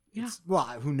 Well,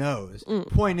 who knows? Mm.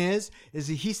 Point is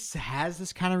he has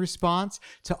this kind of response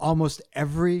to almost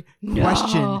every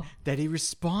question that he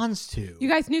responds to. You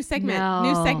guys, new segment. No.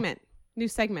 New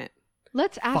segment.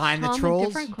 Let's ask Find the Tom trolls? a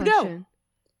different No. question.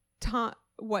 Tom,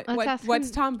 Let's ask what's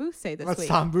him. Tom Booth say this What's week?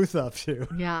 Tom Booth up to?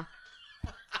 Yeah.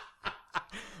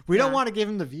 We don't want to give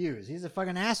him the views. He's a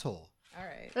fucking asshole. All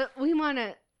right. We want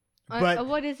to. But-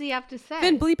 What does he have to say?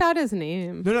 Then bleep out his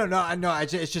name. No.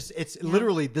 It's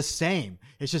literally the same.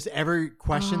 It's just every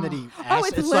question that he asks. Oh,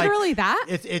 it's literally like, that?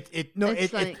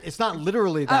 It's not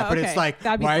literally that, Oh, but okay. it's like,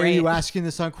 That'd be why are you great. asking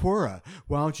this on Quora?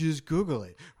 Why don't you just Google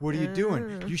it? What are you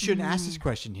doing? You shouldn't ask this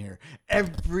question here.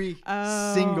 Every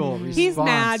single response. He's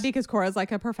mad because Cora's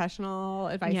like a professional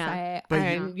advice site, But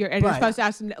and you're but- supposed to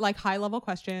ask him like high level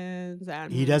questions.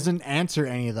 And He doesn't answer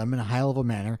any of them in a high level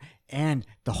manner. And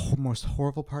the most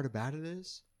horrible part about it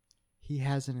is he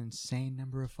has an insane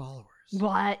number of followers.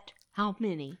 What? How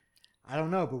many? I don't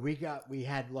know, but we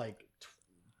had like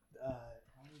how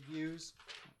many views?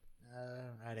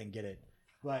 I didn't get it.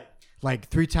 like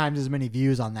 3 times as many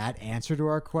views on that answer to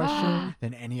our question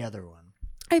than any other one.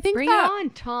 I think Bring that it on,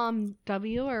 Tom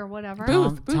W. or whatever.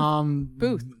 Booth. Tom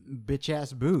Booth. Bitch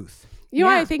ass Booth. You know,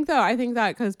 I think that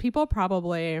because people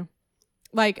probably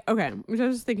like, okay, I'm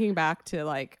just thinking back to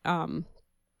like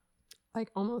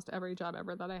almost every job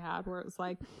ever that I had where it was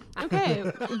like, okay,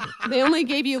 they only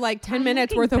gave you like 10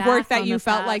 minutes worth of work that you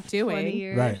felt like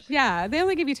doing. Right. Yeah. They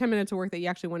only give you 10 minutes of work that you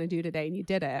actually want to do today and you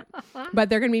did it. But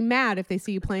they're going to be mad if they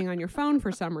see you playing on your phone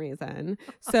for some reason.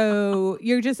 So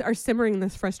you just are simmering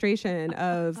this frustration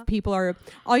of people are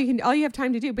all you have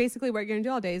time to do. Basically what you're going to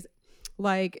do all day is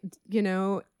like, you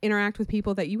know, interact with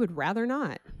people that you would rather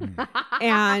not.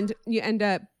 And you end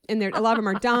up, and a lot of them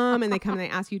are dumb and they come and they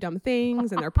ask you dumb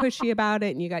things and they're pushy about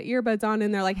it and you got earbuds on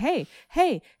and they're like, hey,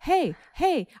 I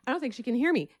don't think she can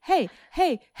hear me. Hey.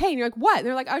 And you're like, what? And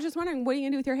they're like, I was just wondering, what are you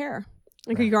gonna do with your hair?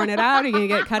 Like, are you growing it out? Are you gonna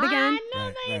get it cut again?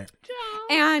 No, they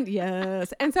don't. And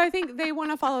yes. And so I think they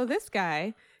want to follow this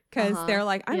guy because they're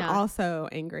like, I'm also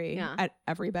angry at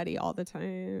everybody all the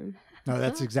time. No,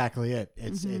 that's exactly it.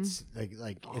 It's it's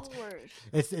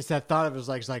that thought of it was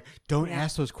like don't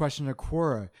ask those questions at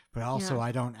Quora, but also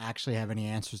I don't actually have any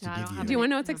answers to give you. Do you want to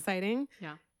know what's exciting?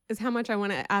 Yeah. Is how much I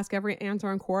want to ask every answer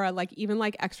on Quora, like even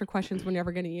like extra questions we're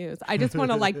never going to use. I just want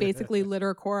to like basically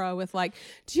litter Quora with like,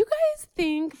 do you guys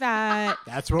think that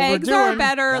that's what eggs we're doing? Are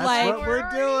better? That's like what we're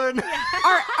doing.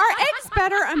 Are eggs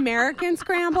better American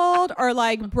scrambled or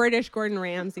like British Gordon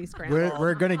Ramsay scrambled?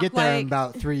 We're gonna get there in Like,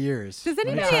 about 3 years. Does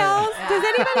anybody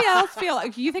else feel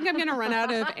like you think I'm going to run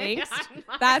out of angst?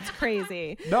 That's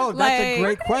crazy. No, that's a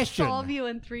great question. Solve you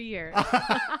in 3 years.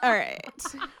 All right.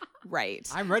 Right.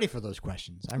 I'm ready for those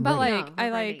questions. But ready.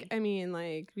 like, I mean,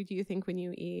 like, do you think when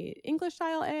you eat English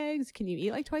style eggs, can you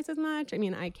eat like twice as much? I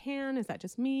mean, I can. Is that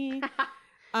just me?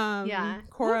 Quora.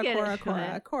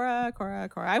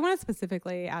 I want to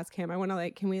specifically ask him. I want to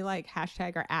like, can we like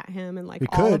hashtag or at him and like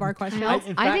all of our questions?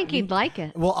 I think he'd like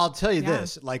it. Well, I'll tell you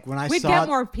this. Like when I We'd saw get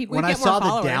more people. when I saw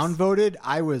followers. the downvoted,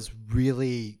 I was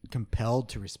really compelled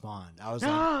to respond. I was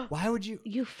like, why would you?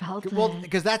 You felt it. Well,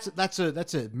 because that's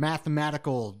a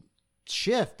mathematical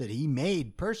shift that he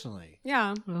made personally.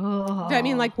 Yeah. I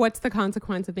mean, like, what's the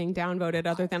consequence of being downvoted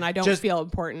other than I don't feel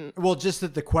important? Well, just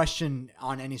that the question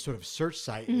on any sort of search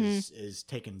site is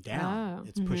taken down. Oh.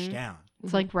 It's pushed down.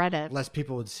 It's like Reddit. Less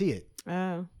people would see it.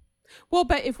 Oh. Well,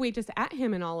 but if we just at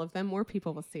him in all of them, more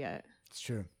people will see it. It's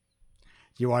true.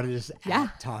 You want to just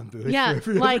at Tom Booth? Yeah, for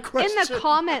every like other in the question?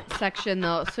 comment section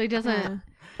though, so he doesn't.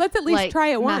 Let's at least try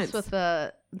it once. Mess with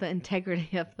the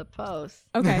integrity of the post.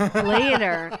 Okay.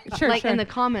 Later, Sure. in the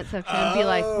comment section, be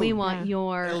like, we want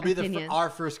your It'll be opinion. our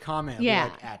first comment. Yeah.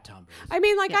 Be like, at Tom Booth. I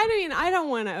mean, like, I don't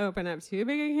want to open up too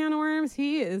big a can of worms.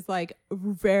 He is like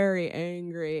very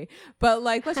angry, but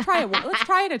like, let's try it. Let's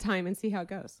try it a time and see how it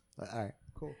goes. All right,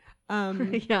 cool.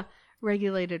 Yeah,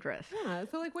 regulated risk. Yeah.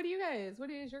 So, like, what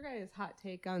is your guys' hot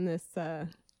take on this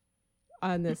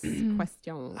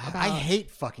question? I hate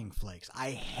fucking flakes.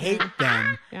 I hate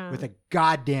them with a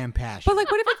goddamn passion. But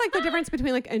like, what if it's like the difference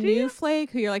between like a new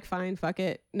flake who you're like, fine, fuck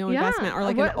it, no investment, or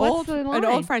like an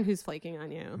old friend who's flaking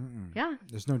on you? Yeah,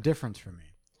 there's no difference for me.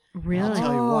 Really? I'll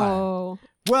tell you why.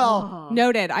 Well,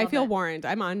 noted. I feel warned.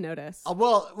 I'm on notice.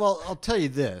 Well, I'll tell you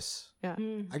this. Yeah.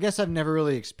 I guess I've never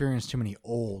really experienced too many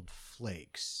old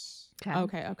flakes.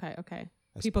 Okay.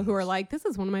 People who are like, this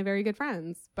is one of my very good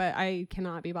friends, but I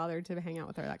cannot be bothered to hang out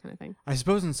with her, that kind of thing. I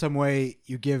suppose in some way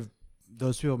you give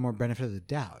those people more benefit of the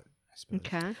doubt. I suppose.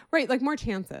 Okay. Right, like more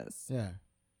chances. Yeah.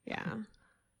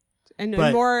 And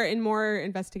more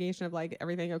investigation of like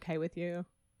everything okay with you.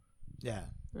 Yeah.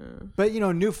 But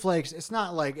new flakes, it's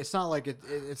not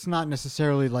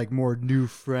necessarily like more new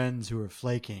friends who are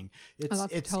flaking.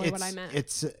 It's totally what I meant.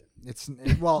 It's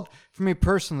well, for me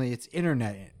personally, it's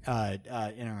internet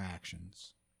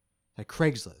interactions, like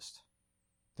Craigslist,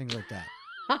 things like that.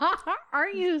 Are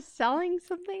you selling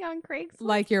something on Craigslist?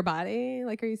 Like your body?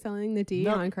 Like, are you selling the D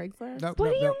on Craigslist? Nope,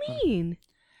 what do you mean?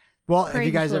 Well, have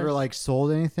you guys ever like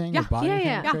sold anything or bought anything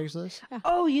on Craigslist? Yeah.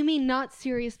 Oh, you mean not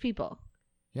serious people?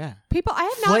 Yeah. People, I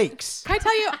have flakes. Can I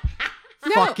tell you?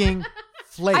 Fucking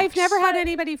flakes. I've never had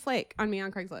anybody flake on me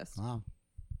on Craigslist. Wow.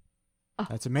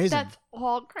 That's amazing. That's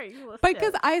all Craigslist. But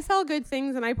because I sell good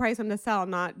things and I price them to sell,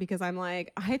 not because I'm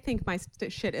like, I think my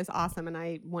shit is awesome and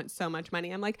I want so much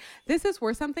money. I'm like, this is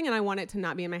worth something and I want it to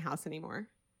not be in my house anymore.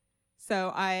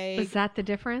 So is that the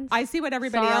difference? I see what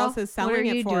everybody else is selling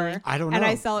it for. Doing? I don't know. And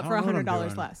I sell it for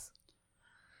 $100 less.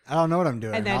 I don't know what I'm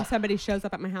doing. And then somebody shows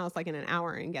up at my house like in an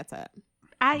hour and gets it.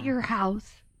 At your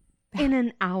house in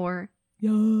an hour.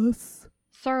 Yes.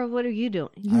 Sarah, what are you doing?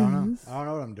 I don't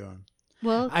know what I'm doing.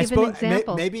 Well, give an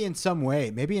example. Maybe in some way.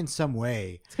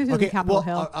 It's 'cause you're in Capitol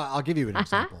Hill. I'll give you an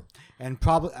example. And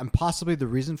possibly the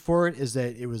reason for it is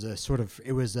that it was a sort of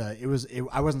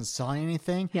I wasn't selling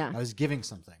anything. Yeah. I was giving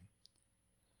something.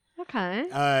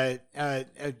 Okay.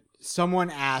 Someone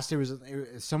asked.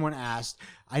 Someone asked.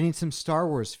 I need some Star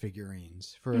Wars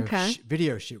figurines for a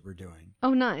video shoot we're doing.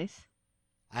 Oh, nice.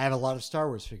 I have a lot of Star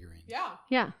Wars figurines.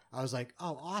 Yeah. I was like,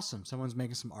 oh, awesome! Someone's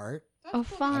making some art. Oh,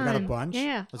 fun. I got a bunch.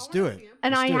 Yeah. Let's do it.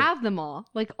 And I have them all,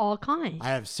 like all kinds. I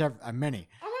have many.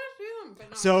 I want to see them, but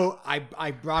not. So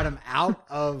I brought them out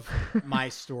of my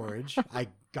storage. I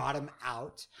got them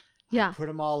out. Yeah. Put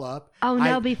them all up. Oh,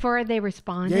 no, before they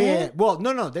responded? Yeah. Well,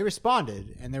 no, they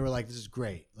responded and they were like, this is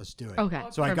great. Let's do it. Okay.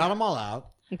 So I got them all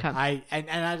out. Okay.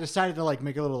 I decided to like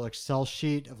make a little Excel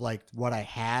sheet of like what I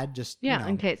had just,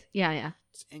 in case. Yeah.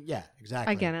 Yeah,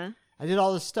 exactly. I get it. I did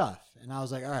all this stuff and I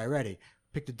was like, all right, ready.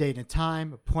 Pick the date and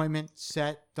time, appointment,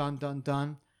 set,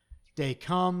 done. Day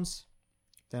comes,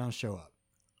 they don't show up.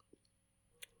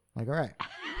 Like, all right.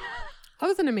 That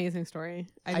was an amazing story.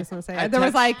 I just want to say there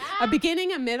was like a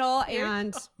beginning, a middle,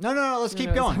 and no. Let's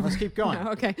keep going.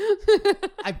 No, okay.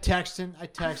 I text a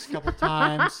couple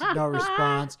times, no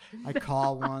response. I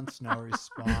call once, no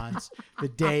response. The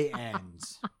day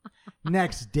ends.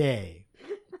 Next day,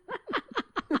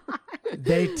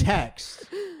 they text.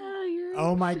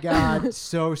 Oh my God,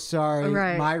 so sorry.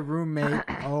 Right. My roommate,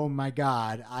 oh my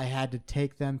God, I had to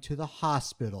take them to the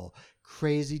hospital.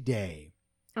 Crazy day.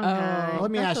 Okay.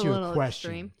 Let me That's ask you a little question.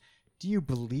 Extreme. Do you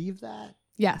believe that?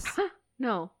 Yes.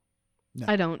 No. No.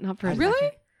 I don't. Not for a Really?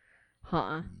 second.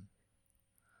 Huh.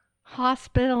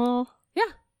 Hospital. Yeah.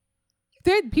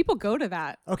 People go to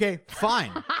that. Okay,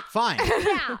 fine.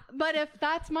 Yeah. But if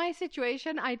that's my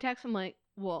situation, I text them like,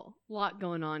 whoa, a lot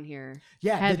going on here.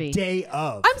 Yeah, Heavy. the day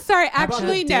of. I'm sorry. How about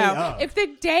Actually, the day no. of? If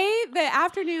the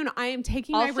afternoon I am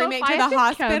taking my Also, roommate if to I the had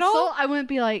hospital. cancel, I wouldn't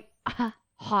be like,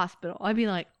 hospital. I'd be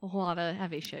like, a lot of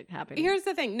heavy shit happening. Here's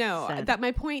the thing. No, Said. that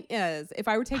my point is, if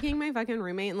I were taking my fucking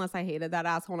roommate, unless I hated that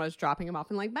asshole and I was dropping him off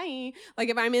and like, bye. Like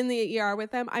if I'm in the ER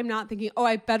with them, I'm not thinking, oh,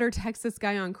 I better text this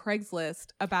guy on Craigslist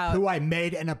about who I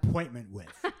made an appointment with.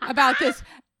 about this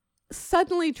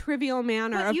suddenly trivial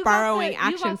manner But of you got borrowing you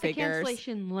action got the figures.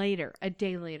 cancellation later, a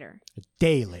day later. A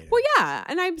day later. Well, yeah,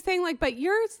 and I'm saying like, but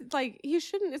you're like, you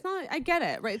shouldn't. It's not. I get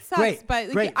it, right? It sucks, Great, but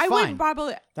like, great, I fine. would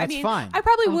probably. That's fine. I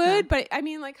probably Okay. would, but I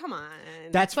mean, like, come on.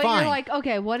 That's But fine. you're like,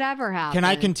 okay, whatever happened. Can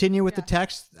I continue with the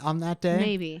text on that day?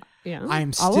 Maybe. yeah.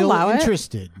 I'm I'll still allow it.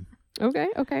 interested. Okay.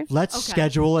 Let's Okay.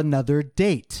 schedule another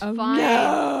date. Oh, Fine.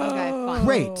 no. Okay, fine.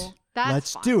 Great. That's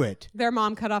Let's fine. do it. Their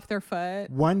mom cut off their foot.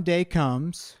 One day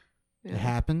comes. Yeah. It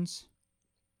happens.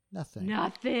 Nothing.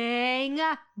 Nothing.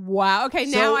 Wow. Okay.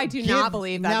 So now I do not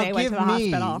believe that they went to the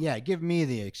hospital. Yeah, give me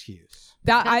the excuse.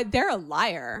 They're a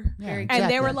liar. Yeah, Very And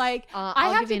they were exactly. like, I'll I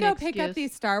have give to you an go pick up excuse.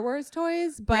 these Star Wars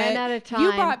toys, but Ran out of time.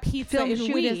 you brought pizza Film and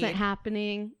shoot weed. isn't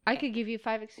happening. I could give you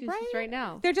 5 excuses right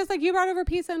now. They're just like, you brought over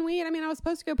pizza and weed. I mean, I was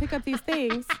supposed to go pick up these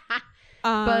things.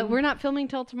 But we're not filming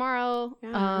till tomorrow.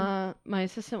 Yeah. My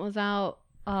assistant was out.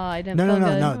 I didn't. No.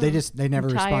 feel good. They never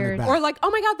I'm responded tired. back. Or like, oh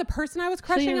my God, the person I was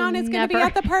crushing you on is going to be never-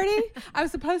 at the party. I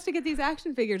was supposed to get these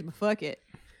action figures, but fuck it.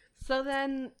 So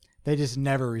then, they just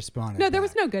never responded. No, there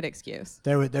was back. no good excuse.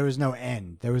 There was no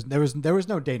end. There was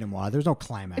no denouement. There was no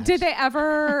climax. Did they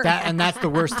ever? And that's the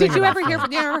worst thing. Did you about ever hear?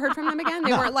 film. You ever heard from them again?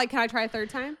 They weren't like, "Can I try a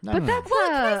third time?" No, but no. that's Well,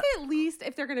 can I say at least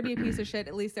if they're going to be a piece of shit,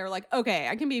 at least they're like, "Okay,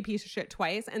 I can be a piece of shit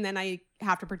twice, and then I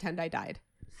have to pretend I died."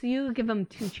 so you give them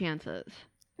 2 chances.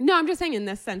 No, I'm just saying in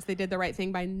this sense, they did the right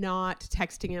thing by not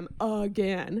texting him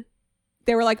again.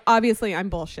 They were like, obviously, I'm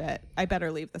bullshit. I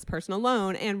better leave this person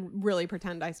alone and really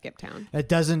pretend I skipped town. That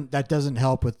doesn't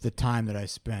help with the time that I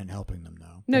spent helping them,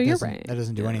 though. No, That you're doesn't- right. That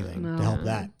doesn't do anything No. to help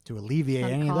that, to alleviate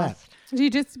Some any of that. cost. Do you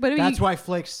just? What do That's you? why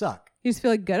flakes suck. You just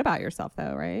feel like good about yourself,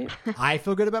 though, right? I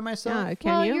feel good about myself. Yeah,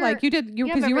 can Well, you? you're- Like you did, you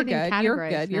because have you were everything good. You're categorized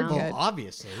good. You're now. good. Well,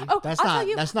 obviously. Oh, that's I'll not tell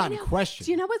you- that's not I in know. question.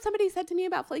 Do you know what somebody said to me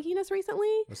about flakiness recently?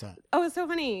 What's that? Oh, it's so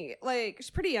funny. Like she's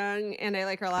pretty young, and I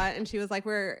like her a lot. And she was like,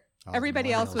 "We're Oh,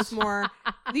 everybody else was more.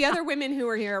 The other women who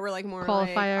were here were like more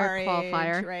like our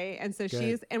Qualifier. age, right?" And so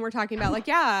Good. and we're talking about like,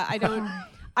 yeah,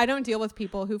 I don't deal with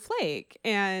people who flake.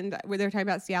 And they're talking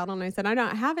about Seattle, and I said, I'm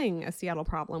not having a Seattle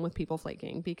problem with people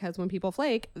flaking because when people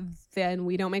flake, then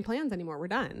we don't make plans anymore. We're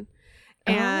done.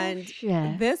 And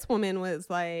shit. this woman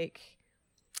was like,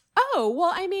 oh,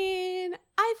 well, I mean,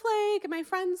 I flake and my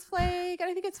friends flake, and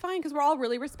I think it's fine because we're all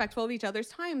really respectful of each other's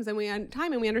times and we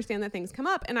understand that things come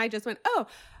up. And I just went, oh,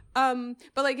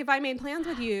 but like if I made plans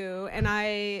with you and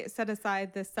I set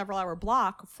aside this several hour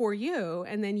block for you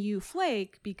and then you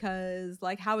flake because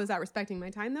like how is that respecting my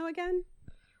time though again?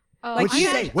 Oh, Like, What'd she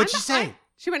I'm say? not- What'd she say?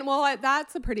 She went, well,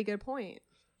 that's a pretty good point.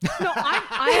 No,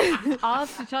 I'll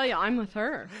have to tell you, I'm with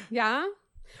her. Yeah?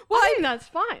 Well, I think that's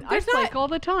fine. I flake all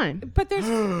the time. But there's...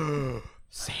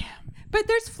 Sam. But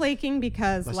there's flaking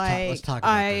because let's talk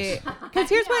about this. Because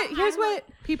here's what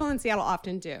people in Seattle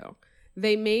often do.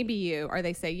 They may be you, or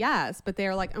they say yes, but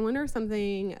they're like, I wonder if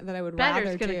something that I would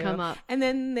rather do. Gonna come up. And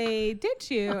then they ditch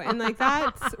you, and like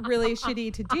that's really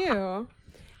shitty to do.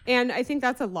 And I think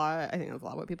that's a lot. I think that's a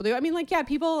lot of what people do. I mean, like, yeah,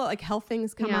 people like health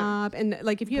things come up, and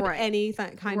like if you have any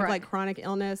kind of like chronic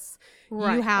illness,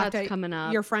 you have that's coming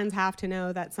up. Your friends have to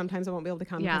know that sometimes I won't be able to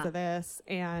come because of this.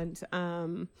 And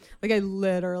like I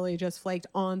literally just flaked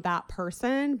on that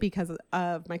person because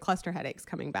of my cluster headaches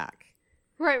coming back.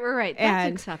 Right.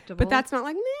 That's acceptable. But that's not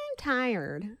like, I'm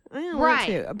tired. I don't want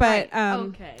to. But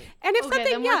okay. And if something,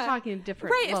 then we're talking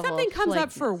different. Right. If something comes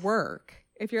up for work.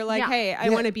 If you're like, hey, I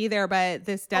want to be there, but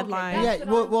this deadline.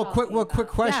 Quick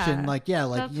question. Yeah.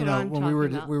 Like, you know, when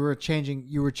we were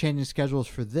changing schedules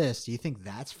for this. Do you think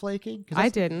that's flaking? I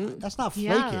didn't. That's not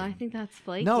flaking. Yeah, I think that's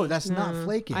flaking. No, that's not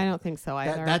flaking. I don't think so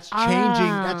either. That's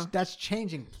changing. That's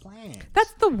changing plans.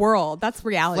 That's the world. That's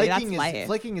reality. That's life.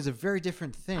 Flaking is a very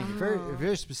different thing.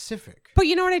 Very specific. But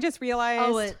you know what I just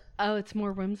realized? It's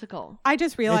more whimsical. I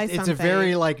just realized it's something. a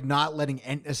very like not letting.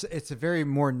 It's a very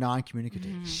more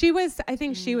non-communicative. I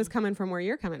think she was coming from where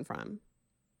you're coming from.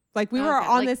 Like we were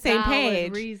on the same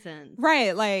page. Reasons.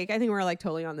 Right. Like I think we were like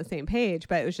totally on the same page,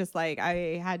 but it was just like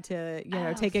I had to,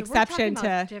 take exception we're to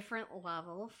about different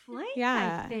level of flake.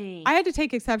 Yeah. I think. I had to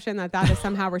take exception that is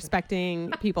somehow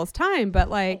respecting people's time, but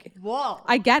like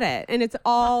I get it. And it's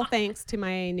all thanks to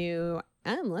my new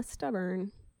I'm less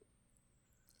stubborn.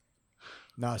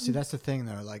 No, see that's the thing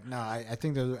though. Like no, I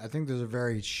think there's a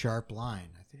very sharp line.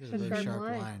 I think there's a very sharp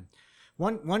line.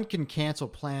 One can cancel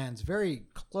plans very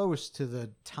close to the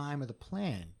time of the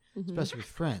plan, especially with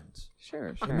friends.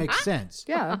 Sure. It makes sense.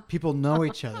 Yeah. People know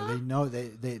each other. They know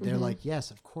they're like,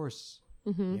 yes, of course.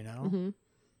 You know?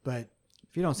 But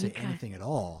if you don't say anything at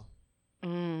all. I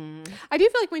do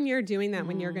feel like when you're doing that,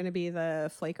 when you're going to be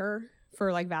the flaker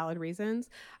for like valid reasons,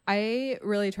 I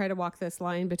really try to walk this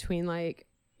line between like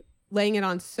laying it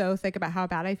on so thick about how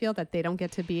bad I feel that they don't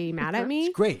get to be mad at me.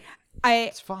 It's great.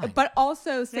 It's fine. But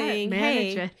also saying,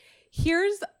 hey, it.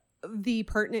 here's the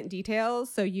pertinent details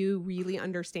so you really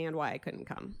understand why I couldn't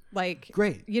come. Like,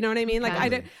 great. You know what I mean? Like,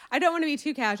 Exactly. I don't want to be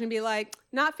too casual and be like,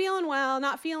 not feeling well,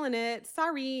 not feeling it.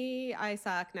 Sorry, I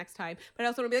suck next time. But I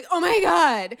also want to be like, oh my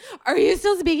God, are you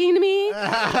still speaking to me?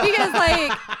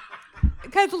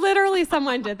 Because literally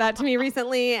someone did that to me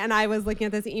recently, and I was looking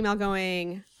at this email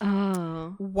going,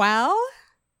 oh, well,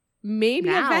 maybe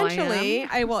now eventually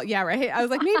I will. Yeah, right. I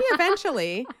was like, maybe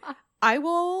eventually I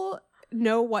will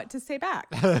know what to say back.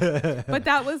 But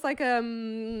that was like a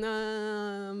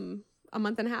month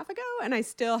and a half ago, and I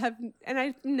still have, and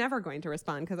I'm never going to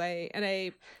respond because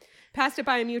I passed it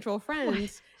by a mutual friend,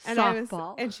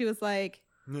 and she was like,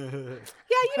 yeah,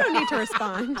 you don't need to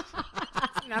respond.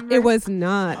 It was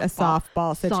not a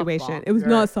softball situation. It was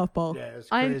not softball. Yeah, it was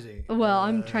crazy.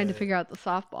 I'm trying to figure out the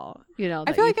softball.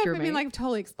 I feel like I've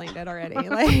totally explained it already.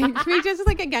 Like we just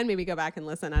like again, maybe go back and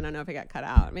listen. I don't know if it got cut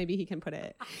out. Maybe he can put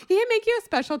it. He can make you a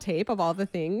special tape of all the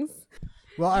things.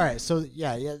 Well, all right. So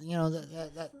yeah, you know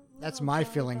that's my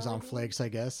feelings on flakes, I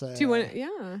guess. Do you want?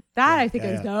 I think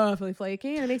is definitely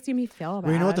flaky, and it makes me feel bad.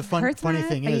 Well, you know what the funny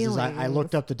thing is I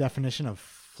looked up the definition of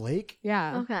flake.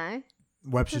 Yeah. Okay.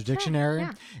 Webster's Dictionary,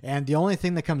 and the only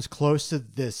thing that comes close to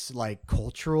this like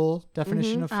cultural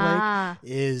definition of flake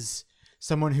is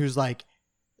someone who's like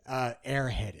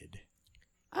airheaded,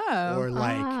 or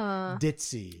like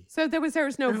ditzy. So there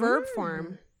was no verb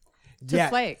form to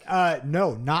flake.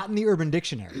 No, not in the Urban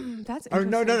Dictionary. That's or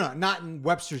no, not in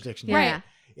Webster's Dictionary. Right.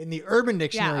 In the Urban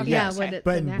Dictionary, yes,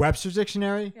 but in Webster's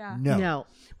Dictionary, no.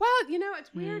 Well,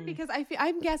 it's weird because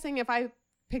I'm guessing if I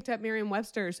picked up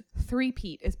Merriam-Webster's,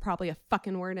 three-peat is probably a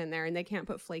fucking word in there, and they can't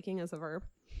put flaking as a verb.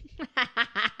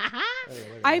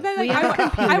 I bet.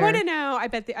 I want to know. I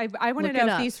bet. I want to know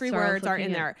if these three words are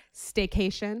in there.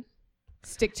 Staycation,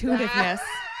 stick-to-itiveness.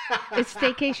 Is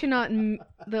staycation not in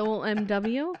the old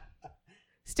MW?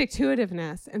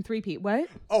 Stick-to-itiveness and three-peat. What?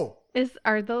 Oh.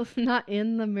 Are those not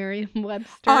in the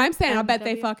Merriam-Webster? Oh, I'm saying I bet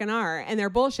they fucking are, and they're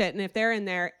bullshit. And if they're in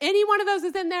there, any one of those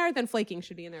is in there, then flaking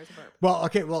should be in there as a verb. Well,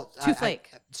 okay, to flake.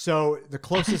 So the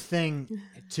closest thing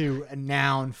to a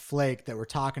noun flake that we're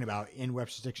talking about in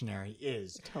Webster's Dictionary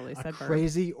is a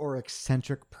crazy or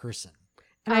eccentric person.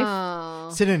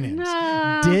 Synonyms: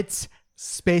 ditz,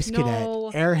 Space cadet,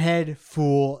 airhead,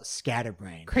 fool,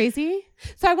 scatterbrain. Crazy.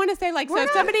 So I want to say, like, We're so if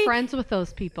not somebody friends with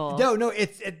those people. No,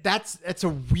 that's a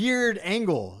weird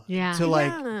angle to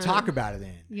like talk about it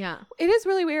in. Yeah, it is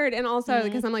really weird, and also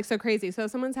because I'm like so crazy. So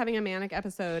if someone's having a manic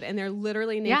episode and they're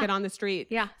literally naked on the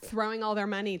street, throwing all their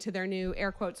money to their new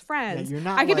air quotes friends. Yeah, you're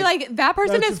not I could be like, that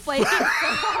person is flaking so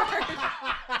hard.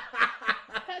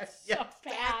 That's so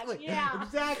exactly. bad. Yeah,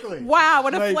 exactly. Wow,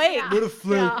 what a flake! What a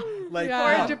flake! Yeah. Like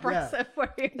Yeah. Or depressive,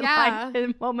 where you're Yeah. like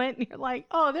in a moment, and you're like,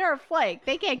 oh, they're a flake.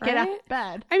 They can't get out of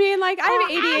bed. I mean, like, I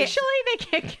have ADHD. Actually, they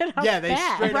can't get out Yeah, of they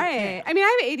bed. straight up Right. I mean,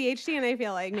 I have ADHD, and I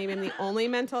feel like maybe I'm the only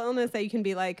mental illness that you can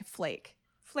be like flaky.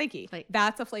 Flake.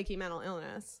 That's a flaky mental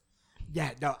illness.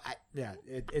 Yeah, no,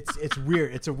 it's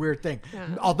weird. It's a weird thing. Yeah.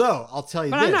 Although I'll tell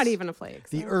you But this, I'm not even a flake.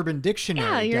 the so. Urban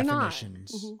Dictionary you're not.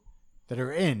 definitions that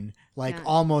are in, like Yeah.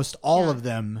 almost all of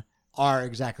them are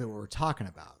exactly what we're talking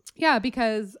about. Yeah,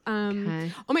 because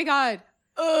Okay. oh my god,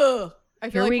 ugh. I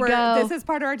feel Here we like go. this is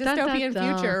part of our Dun, dun, dystopian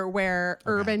dun. future where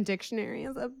Urban Dictionary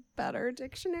is a better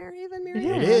dictionary than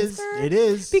Merriam. It is. It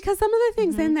is. Because some of the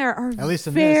things in there are At least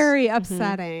in very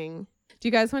upsetting. Do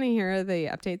you guys want to hear the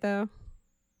update though?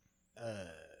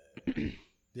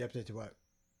 The update to what?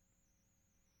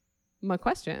 My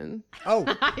question. Oh,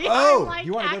 Like,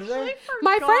 you want to go to there? actually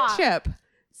My forgot. friendship.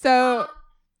 So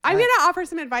I'm Alright. gonna offer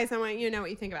some advice. I want you to know what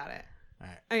you think about it. All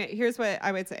right. Okay, here's what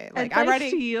I would say. Like Advice I'm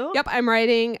writing to you? Yep, I'm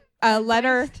writing a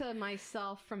letter. Advice to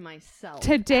myself from myself.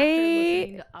 Today, after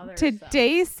listening to other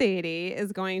today, Sadie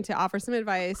is going to offer some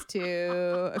advice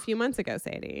to a few months ago,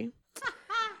 Sadie. stuff.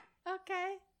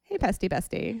 Okay. Hey,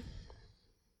 bestie.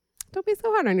 Don't be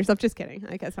so hard on yourself. Just kidding.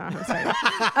 I guess not how to start.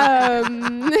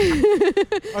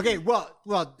 Okay. Well.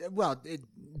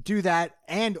 Do that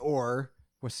or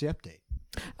what's the update?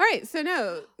 All right. So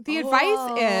no, the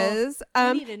advice is,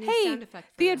 We need a new hey, sound effect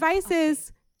for the this.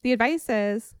 advice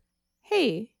is,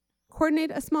 hey,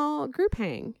 coordinate a small group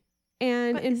hang.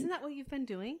 And But isn't that what you've been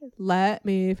doing? let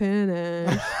me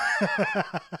finish.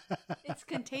 It's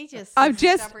contagious. of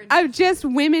just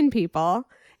women people,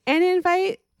 and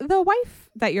invite the wife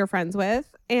that you're friends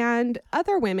with and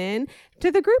other women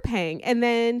to the group hang, and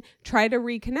then try to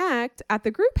reconnect at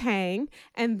the group hang,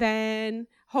 and then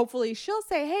hopefully she'll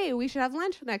say, hey, we should have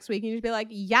lunch next week, and you just be like,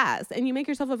 yes, and you make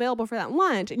yourself available for that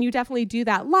lunch, and you definitely do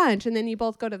that lunch, and then you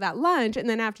both go to that lunch, and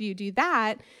then after you do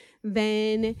that,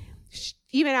 then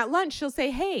even at lunch she'll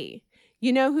say, hey,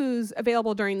 you know who's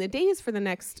available during the days for the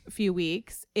next few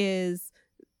weeks is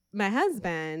my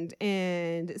husband,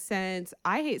 and since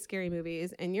I hate scary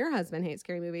movies and your husband hates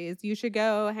scary movies, you should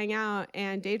go hang out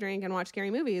and day drink and watch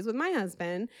scary movies with my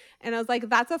husband. And I was like,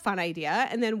 that's a fun idea.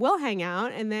 And then we'll hang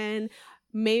out, and then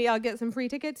maybe I'll get some free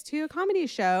tickets to a comedy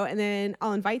show, and then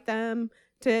I'll invite them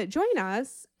to join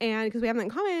us, and because we have that in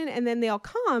common, and then they'll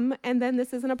come, and then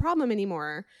this isn't a problem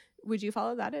anymore. Would you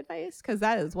follow that advice? Because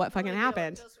that is what fucking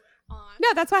happened. No,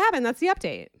 that's what happened. That's the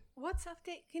update. What's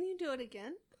update? Can you do it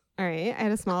again? All right. I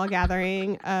had a small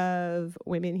gathering of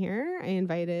women here. I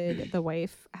invited the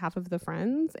wife, half of the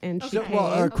friends, and she So, came.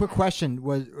 well, a quick question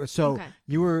was: so Okay.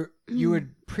 you had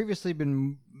previously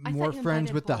been I more thought you friends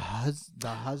invited with the both. the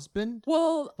husband?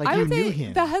 Well, Like I you would say knew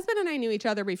him. the husband and I knew each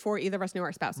other before either of us knew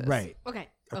our spouses. Right. Okay.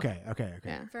 Okay.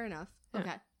 Yeah. Fair enough. Yeah.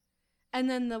 Okay. And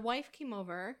then the wife came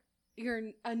over. You're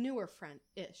a newer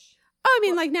friend-ish. Oh, I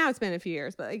mean, like now it's been a few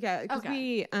years, but like, yeah, because Okay.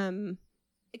 we,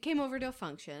 It came over to a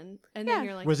function, and Yeah. then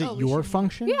you're like, Was it oh, we your should-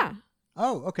 function? yeah.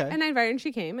 Oh, okay. And I invited her and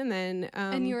she came, and then,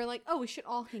 And you were like, oh, we should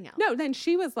all hang out. no, then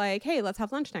she was like, hey, let's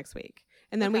have lunch next week.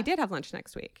 And then we Okay. did have lunch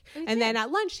next week. We And then did.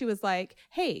 at lunch, she was like,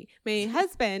 hey, my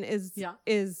husband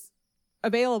is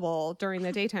available during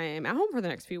the daytime at home for the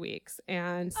next few weeks.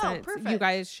 And Oh, since you perfect.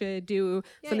 guys should do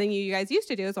Yeah, something you guys used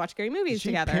to do is watch scary Did movies she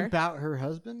together. pimp out her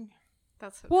husband?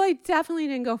 That's Well, I definitely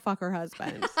didn't go fuck her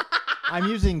husband. I'm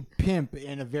using pimp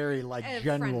in a very like In a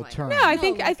general friend term. way. No, I No,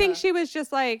 think Lisa. she was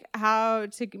just like how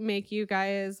to make you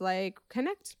guys like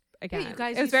connect again. you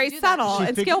guys It was used to very do that. subtle She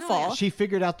and figured- skillful. She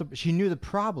figured out she knew the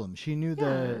problem. She knew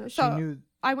Yeah, she so- knew.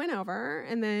 I went over,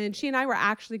 and then she and I were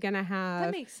actually gonna that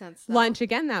have makes sense. Though. lunch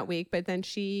again that week, but then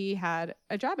she had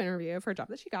a job interview for a job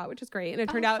that she got, which is great. And it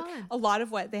turned out fun. a lot of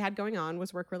what they had going on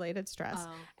was work-related stress.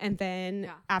 Oh. And then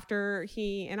Yeah. after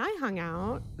he and I hung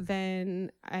out,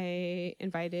 then I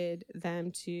invited them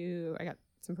to, I got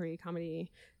some free comedy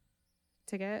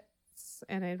tickets,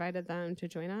 and I invited them to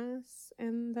join us,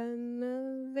 and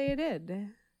then they did.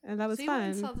 And that was So you went fun.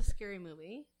 and saw the scary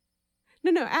movie.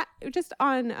 No, just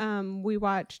on, we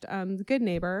watched The Good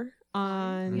Neighbor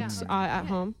on Yeah. at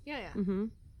home. Yeah. Mm-hmm.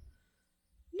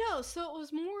 No, so it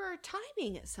was more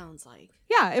timing, it sounds like.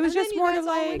 Yeah, it was And just then you more guys of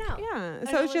all like, went out. yeah. And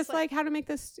So it was it just was like how to make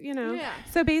this, Yeah.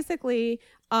 So basically,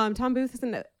 Tom Booth is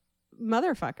a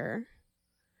motherfucker.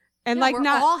 And Yeah, like we're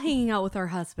not all hanging out with our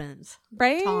husbands.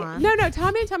 right? Tom. No,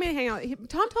 Tom didn't tell me to hang out.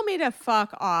 Tom told me to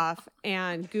fuck off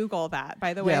and Google that,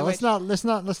 by the way. Yeah, which- let's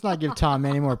not give Tom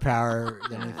any more power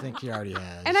than I think he already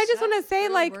has. And I just want to say,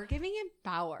 True, like, we're giving him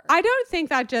power. I don't think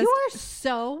that just. You are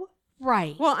so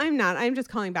right. Well, I'm not. I'm just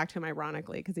calling back to him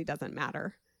ironically because he doesn't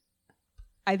matter.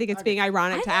 I think it's being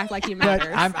ironic to act like he But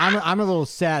matters. I'm a little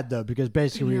sad though because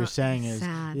basically what you're saying is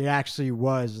sad. it actually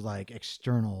was like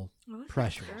external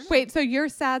pressures. Wait, so you're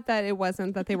sad that it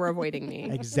wasn't that they were avoiding me?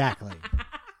 Exactly.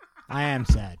 I am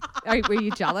sad. Were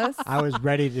you jealous? I was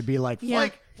ready to be like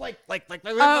Flake. Oh,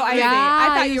 I yeah,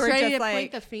 see. I thought he you was were ready just to like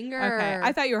point the finger. Okay,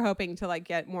 I thought you were hoping to like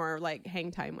get more like hang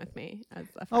time with me as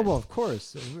a Oh friend. well, of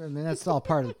course. I mean that's all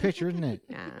part of the picture, isn't it?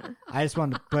 Yeah. I just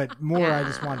wanted, but more. I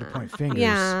just wanted to point fingers.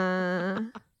 Yeah.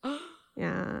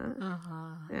 Yeah.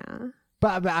 Uh-huh. Yeah.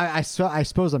 But I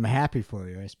suppose I'm happy for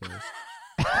you. I suppose.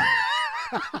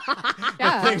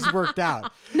 Yeah. Things worked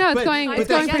out. No, it's But- going. but It's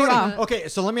going that's pretty funny. well. Okay,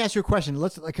 so let me ask you a question.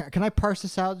 Can I parse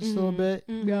this out just a little bit?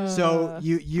 So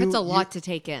you It's a lot to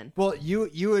take in. Well,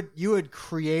 you had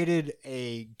created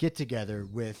a get together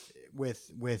with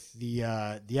the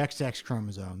XX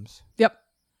chromosomes. Yep.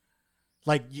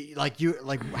 Like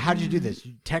how did you do this?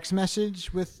 You text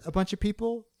message with a bunch of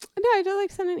people, No, I just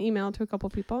like send an email to a couple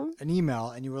people. an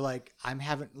email, and you were like,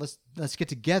 let's get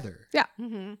together. Yeah.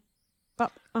 Mm-hmm.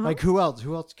 But, Like who else?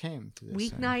 Who else came to this?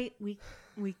 Weeknight,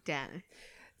 weekday.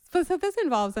 So this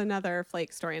involves another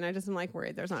Flake story, and I just am like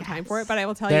worried there's not time for it. But I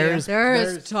will tell There's you.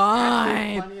 There's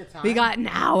time. plenty of time. We got an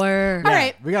hour. All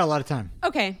right. We got a lot of time.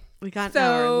 Okay. We got So- an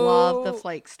hour. Love the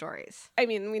Flake stories. I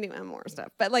mean, we do have more stuff,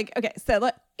 but like, okay. So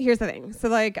here's the thing. So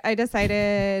like, I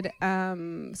decided.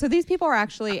 So these people were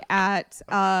actually at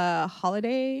a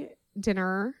holiday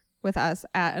dinner with us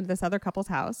at this other couple's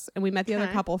house, and we met the other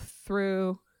Okay. couple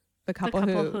through the The couple,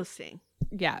 couple who. hosting.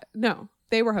 Yeah. No,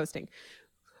 they were hosting.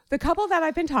 The couple that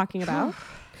I've been talking about.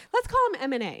 Let's call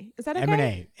them M&A. Is that okay?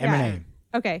 M&A. Yeah.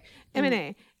 Okay.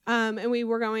 M&A. And we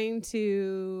were going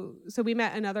to. So we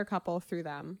met another couple through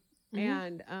them.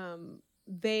 And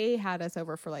they had us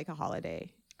over for like a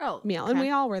holiday meal, and we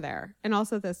all were there, and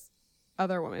also this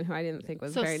other woman who I didn't think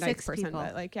was a very nice 6 person, people.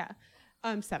 but like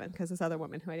 7 because this other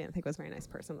woman who I didn't think was a very nice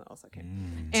person that also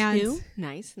came. Mm. And 2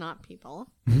 nice, not people.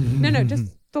 no,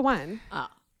 just the one. Oh.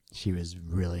 She was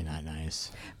really not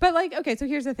nice. But like, okay, so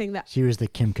here's the thing that She was the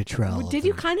Kim Cattrall. Did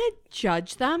you kind of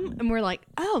judge them? And we're like,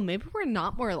 oh, maybe we're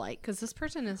not more alike because this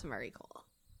person isn't very cool.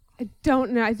 I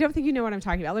don't know. I don't think you know what I'm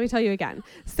talking about. Let me tell you again.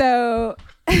 So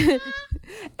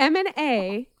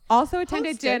M&A also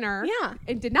attended Hosted. dinner. Yeah.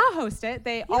 And did not host it.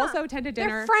 They also attended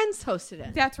dinner. Their friends hosted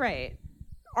it. That's right.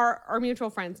 Our mutual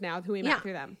friends now who we met Yeah.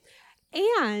 through them.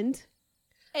 And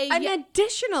An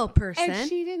additional person. and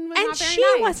she didn't and not very she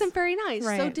nice. wasn't very nice. So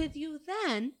Right. did you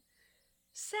then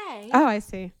say, Oh, I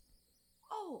see.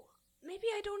 oh, maybe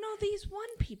I don't know these one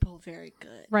people very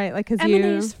good. Right, like because you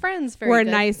M&A's friends very were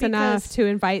good nice enough because to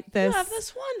invite this. You have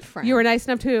this one friend. You were nice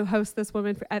enough to host this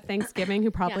woman at Thanksgiving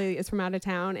who probably is from out of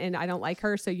town, and I don't like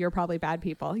her, so you're probably bad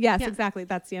people. Yes, Yeah. exactly.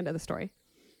 That's the end of the story.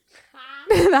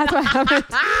 That's what happened.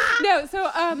 No, so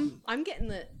I'm getting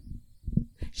the.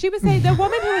 she was saying the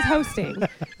woman who was hosting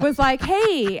was like,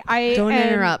 "Hey, Don't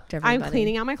interrupt, I'm everybody.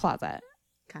 cleaning out my closet."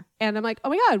 Okay. And I'm like, oh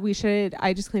my God,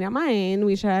 I just cleaned out mine.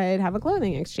 We should have a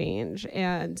clothing exchange.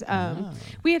 And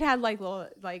we had like little,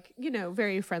 like,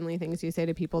 very friendly things you say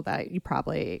to people that you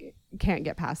probably can't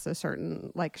get past a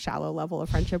certain like shallow level of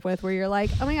friendship with, where you're like,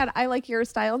 oh my God, I like your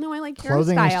style. No, I like your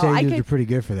Clothing style. exchanges are pretty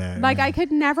good for that. Like yeah. I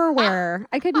could never wear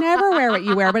what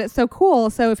you wear, but it's so cool.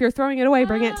 So if you're throwing it away,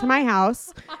 bring it to my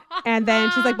house. And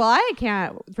then she's like, well, I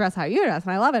can't dress how you dress.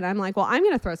 And I love it. And I'm like, well, I'm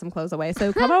going to throw some clothes away.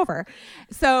 So come over.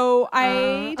 So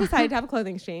I decided to have a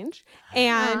clothing exchange.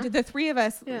 And the three of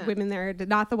us women there,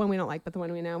 not the one we don't like, but the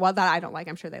one we know. Well, that I don't like.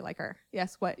 I'm sure they like her.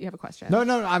 Yes. What? You have a question? No,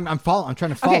 I'm following. I'm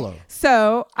trying to follow. Okay.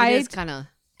 So It is kind of.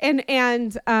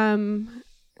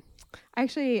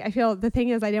 Actually, I feel the thing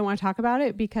is I didn't want to talk about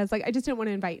it because like I just didn't want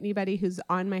to invite anybody who's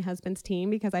on my husband's team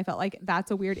because I felt like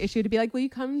that's a weird issue to be like, will you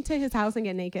come to his house and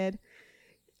get naked?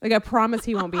 Like I promise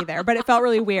he won't be there, but it felt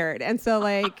really weird. And so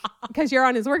like, because you're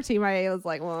on his work team, I was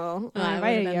like, well, I I would have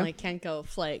invited been you. like, can't go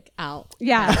Flake out.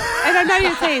 Yeah. And I'm not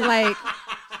even saying like,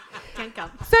 Can't go.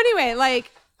 so anyway,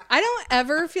 like I don't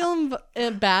ever feel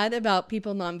bad about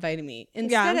people not inviting me.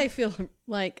 Instead, I feel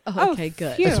like, okay,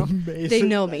 good. They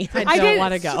know me. I don't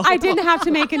want to go. I didn't have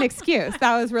to make an excuse.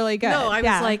 That was really good. No, I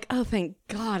was like, oh, thank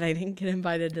God I didn't get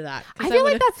invited to that. I feel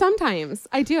like that sometimes.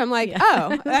 I do. I'm like,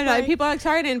 oh, and people are like,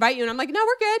 sorry to invite you. And I'm like, no,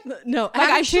 we're good. No, like,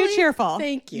 I'm too cheerful.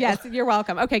 Thank you. Yes, you're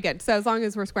welcome. Okay, good. So as long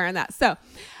as we're square on that. So,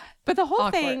 but the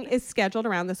whole thing is scheduled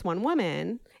around this one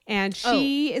woman. And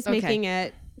she is making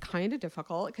it kind of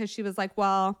difficult because she was like,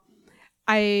 well,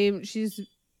 she's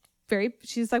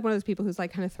like one of those people who's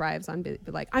like kind of thrives on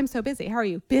like, I'm so busy. How are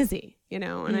you? Busy, you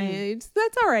know? And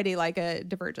that's already like a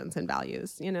divergence in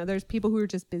values. You know, there's people who are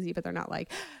just busy, but they're not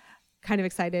like kind of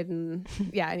excited. And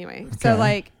anyway.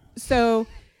 Okay. So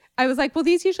I was like, well,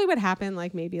 these usually would happen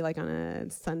like maybe like on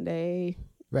a Sunday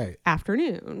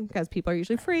afternoon because people are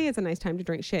usually free. It's a nice time to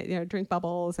drink drink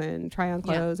bubbles and try on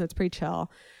clothes. It's pretty chill.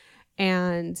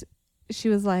 And she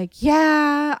was like,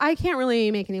 yeah, I can't really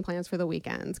make any plans for the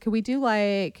weekends. Could we do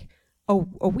like a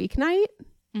weeknight?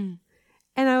 And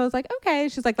I was like, okay.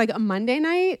 She's like a Monday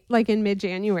night, like in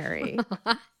mid-January.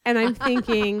 And I'm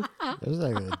thinking, those are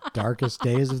like the darkest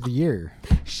days of the year.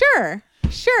 Sure.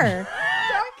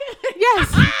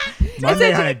 Yes.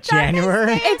 Monday on a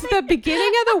January. It's the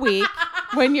beginning of the week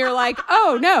when you're like,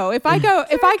 oh no, if I go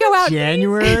out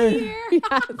January.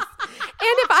 Yes.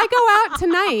 And if I go out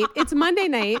tonight, it's Monday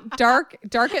night, dark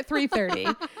at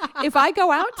 3:30. If I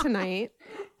go out tonight,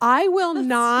 I will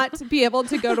not be able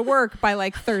to go to work by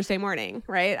like Thursday morning,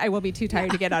 right? I will be too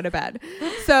tired to get out of bed.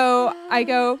 So I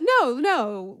go,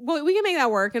 no. Well, we can make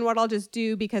that work. And what I'll just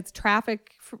do, because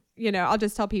traffic, I'll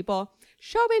just tell people,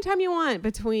 show up anytime you want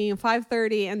between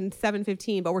 5:30 and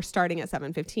 7:15, but we're starting at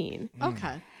 7:15.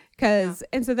 Okay.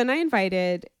 And so then I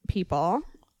invited people.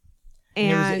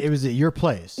 And it was at your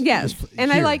place. Yes.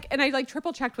 And I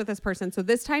triple checked with this person. So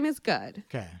this time is good.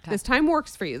 Okay. This time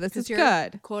works for you. This is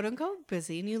good. Quote unquote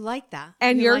busy and you like that.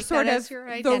 And you're like sort of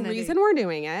the reason we're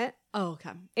doing it. Oh,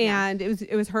 okay. And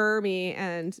it was her, me,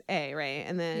 and A, right?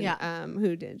 And then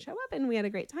who did show up, and we had a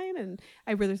great time, and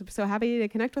I really was so happy to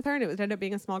connect with her, and it ended up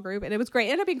being a small group, and it was great.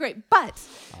 It ended up being great. But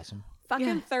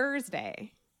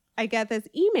Thursday, I get this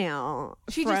email.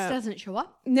 She just doesn't show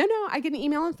up? No, I get an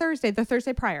email on Thursday, the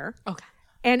Thursday prior. Okay.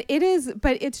 And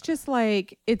it's just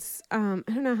like, it's, I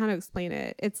don't know how to explain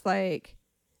it. It's like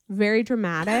very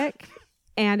dramatic.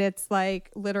 And it's like,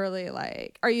 literally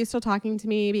like, are you still talking to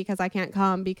me because I can't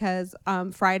come because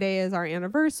Friday is our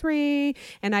anniversary.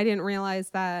 And I didn't realize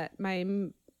that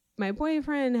my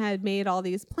boyfriend had made all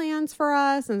these plans for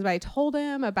us. And I told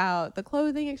him about the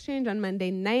clothing exchange on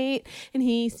Monday night. And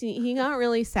he got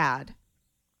really sad.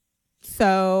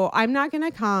 So I'm not going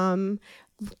to come.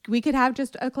 We could have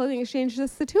just a clothing exchange,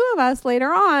 just the two of us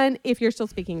later on, if you're still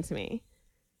speaking to me.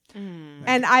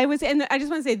 And I just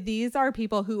want to say, these are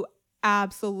people who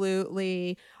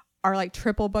absolutely are like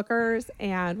triple bookers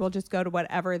and will just go to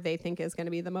whatever they think is going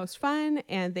to be the most fun,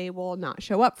 and they will not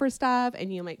show up for stuff,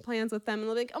 and you make plans with them and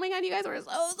they'll be like, oh my God, you guys are so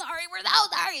sorry, we're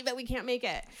so sorry, but we can't make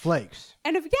it. Flakes.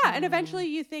 And and eventually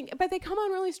you think, but they come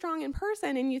on really strong in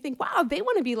person, and you think, wow, they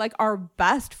want to be like our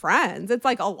best friends. It's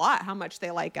like a lot how much they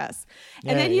like us.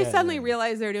 And then you suddenly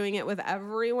realize they're doing it with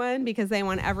everyone because they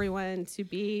want everyone to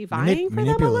be vying for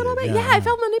them a little bit. Yeah, I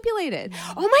felt manipulated.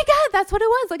 Oh my God, that's what it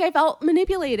was. Like, I felt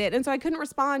manipulated. And so I couldn't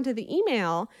respond to the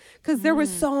email because there was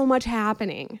so much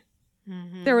happening.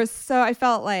 I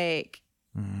felt like,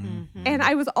 and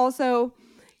I was also,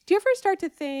 do you ever start to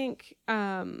think, there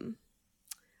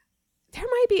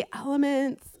might be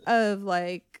elements of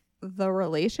like the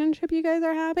relationship you guys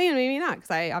are having, and maybe not,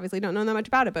 because I obviously don't know that much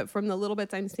about it, but from the little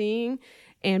bits I'm seeing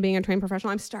and being a trained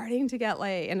professional, I'm starting to get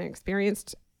like an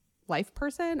experienced life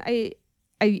person.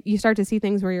 You start to see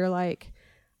things where you're like,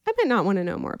 I might not want to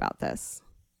know more about this.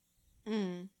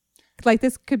 Like,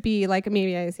 this could be like,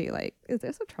 maybe I see like, is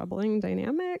this a troubling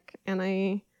dynamic? And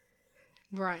I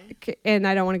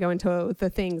don't want to go into the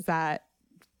things that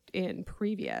in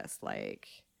previous like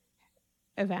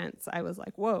events I was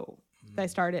like, whoa, that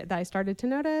I started to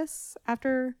notice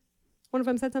after one of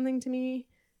them said something to me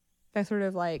that sort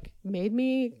of like made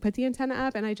me put the antenna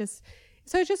up. And it's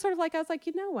just sort of like, I was like,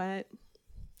 you know what?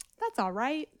 That's all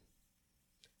right.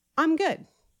 I'm good.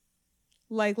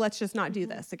 Like, let's just not do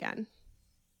this again.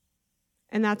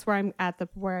 And that's where I'm at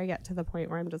where I get to the point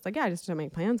where I'm just like, I just don't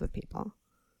make plans with people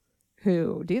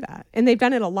who do that. And they've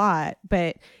done it a lot,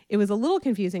 but it was a little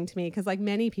confusing to me because like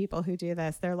many people who do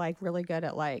this, they're like really good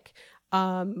at like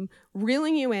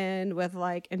reeling you in with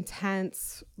like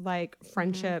intense like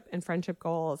friendship and friendship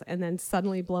goals, and then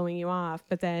suddenly blowing you off.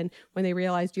 But then when they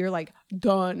realized you're like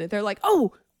done, they're like,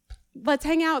 oh, let's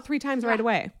hang out 3 times right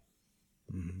away.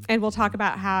 And we'll talk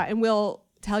about how, and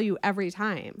tell you every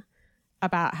time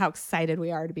about how excited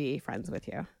we are to be friends with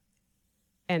you,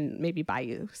 and maybe buy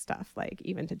you stuff, like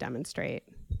even to demonstrate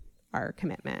our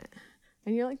commitment.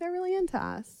 And you're like, they're really into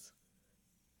us.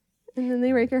 And then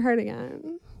they break your heart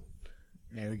again.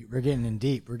 Yeah, we're getting in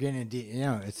deep.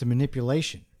 It's a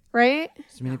manipulation. Right?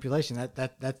 It's a manipulation.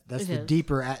 That's the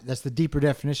deeper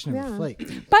definition of a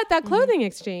flake. But that clothing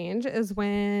exchange is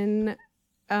when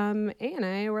A and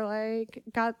I were like,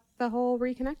 got the whole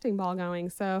reconnecting ball going.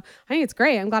 So I think it's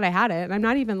great. I'm glad I had it. And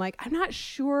I'm not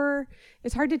sure.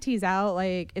 It's hard to tease out.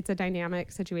 Like, it's a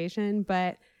dynamic situation,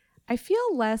 but I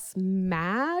feel less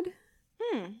mad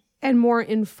and more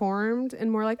informed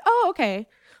and more like, oh, okay.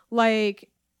 Like,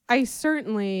 I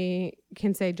certainly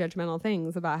can say judgmental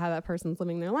things about how that person's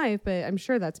living their life, but I'm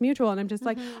sure that's mutual. And I'm just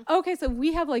like, okay, so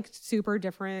we have like super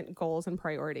different goals and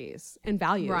priorities and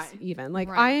values even. Like,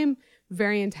 I am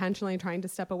very intentionally trying to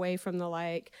step away from the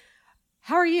like,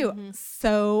 how are you?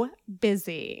 So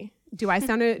busy. Do I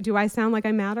sound like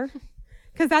I matter?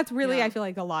 Because that's really, I feel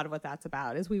like a lot of what that's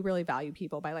about is we really value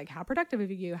people by like, how productive are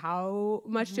you? How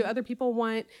much do other people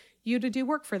want you to do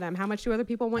work for them? How much do other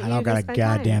people want you to spend time? I don't got a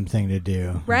goddamn thing to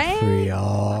do. Right? I'm free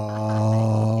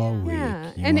all week.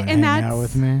 Yeah. You and that's out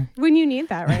with me? When you need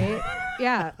that, right?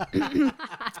 Yeah.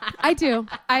 I do.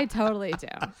 I totally do.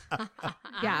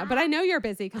 Yeah. But I know you're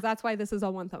busy because that's why this is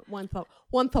a once a month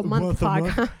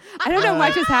podcast. I don't know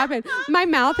what just happened. My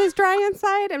mouth is dry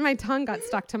inside and my tongue got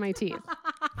stuck to my teeth.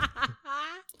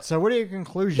 So what are your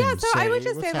conclusions? Yeah, so Sadie? I would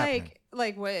just What's say happening?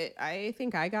 like what I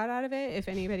think I got out of it, if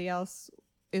anybody else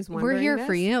is wondering, we're here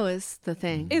for you is the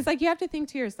thing. Is like you have to think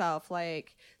to yourself,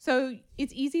 like, so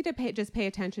it's easy to just pay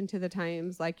attention to the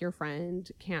times like your friend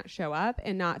can't show up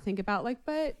and not think about like,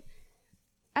 but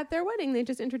at their wedding they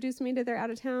just introduced me to their out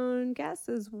of town guests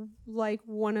as like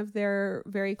one of their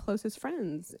very closest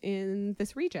friends in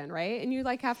this region, right? And you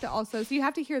like have to also, so you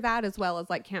have to hear that as well as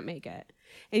like can't make it,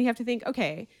 and you have to think,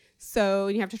 okay, so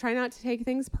you have to try not to take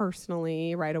things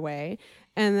personally right away.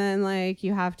 And then like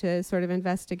you have to sort of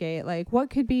investigate like what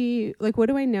could be, like what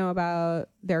do I know about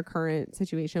their current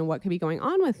situation? What could be going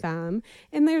on with them?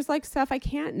 And there's like stuff I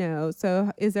can't know.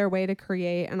 So is there a way to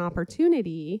create an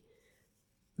opportunity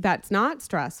that's not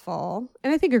stressful?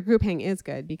 And I think a group hang is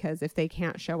good because if they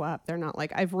can't show up, they're not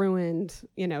like, I've ruined,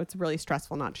 it's really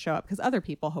stressful not to show up because other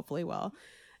people hopefully will.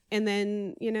 And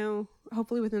then,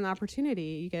 hopefully with an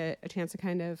opportunity, you get a chance to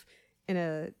kind of, in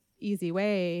a easy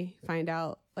way, find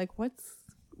out like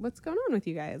what's going on with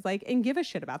you guys, like, and give a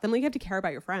shit about them. Like, you have to care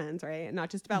about your friends, right? And not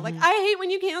just about like, I hate when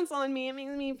you cancel on me. It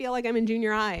makes me feel like I'm in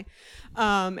junior high,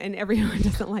 and everyone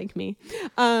doesn't like me.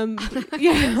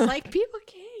 Yeah, like people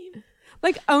came.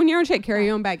 Like, own your own shit, carry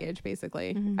your own baggage,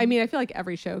 basically. I mean, I feel like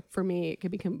every show for me, it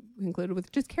could be concluded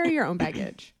with just carry your own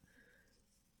baggage.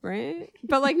 Right?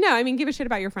 But like, no, I mean, give a shit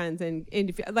about your friends. And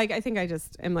if, like, I think I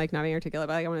just am like not being articulate,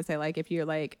 but like, I want to say like, if you're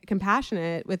like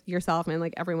compassionate with yourself and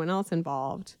like everyone else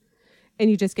involved, and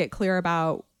you just get clear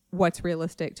about what's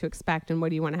realistic to expect and what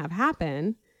do you want to have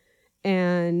happen.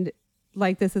 And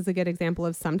like, this is a good example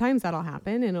of sometimes that'll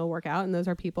happen and it'll work out. And those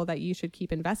are people that you should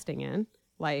keep investing in,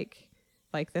 like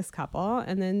this couple.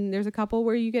 And then there's a couple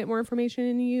where you get more information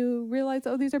and you realize,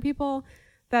 oh, these are people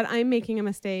that I'm making a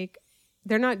mistake.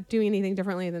 They're not doing anything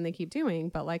differently than they keep doing,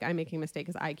 but like I'm making a mistake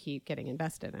because I keep getting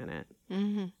invested in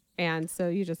it. And so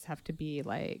you just have to be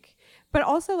like, but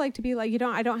also like to be like,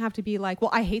 I don't have to be like, well,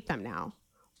 I hate them now.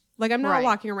 Like, I'm not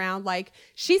walking around like,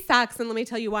 she sucks and let me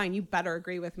tell you why and you better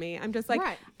agree with me. I'm just like,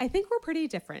 I think we're pretty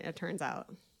different, it turns out.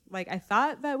 Like, I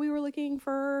thought that we were looking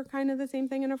for kind of the same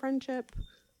thing in a friendship,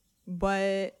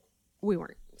 but we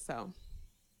weren't. So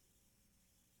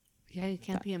yeah, you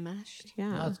can't be enmeshed.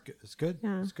 Yeah, no, it's good.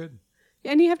 Yeah, it's good.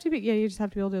 And you have to be, you just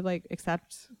have to be able to like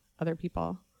accept other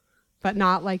people, but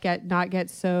not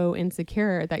get so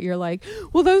insecure that you're like,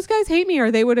 well, those guys hate me or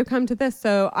they would have come to this,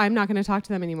 so I'm not going to talk to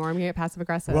them anymore. I'm going to get passive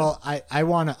aggressive. Well, I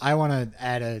want to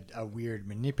add a weird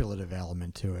manipulative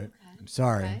element to it. Okay. I'm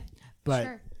sorry,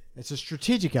 but it's a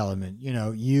strategic element.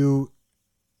 You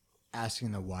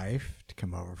asking the wife to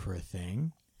come over for a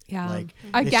thing. Yeah. Like,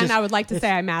 again, I would like to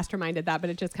say I masterminded that, but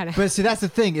it just kind of. But see, that's the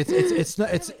thing. It's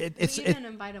you can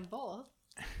invite them both.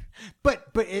 But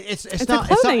it's not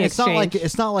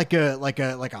like a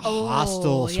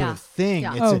hostile sort of thing.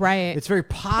 Yeah. It's very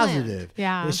positive.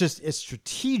 Yeah. It's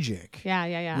strategic. Yeah.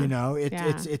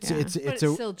 It's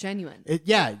still genuine.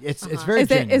 It's very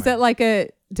genuine. Is it like a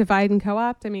divide and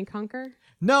co-opt? I mean, conquer?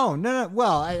 No.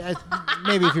 Well, I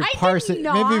maybe if you parse it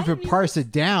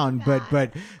down,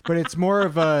 but it's more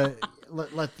of a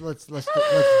let's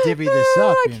divvy this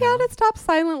up. I can't stop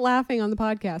silent laughing on the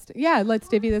podcast. Yeah, let's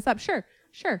divvy this up. Sure.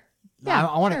 Yeah,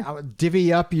 I want to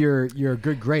divvy up your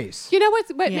good grace. You know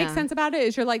what makes sense about it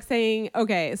is you're like saying,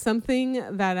 okay,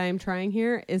 something that I'm trying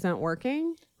here isn't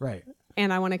working. Right.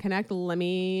 And I want to connect. Let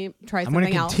me try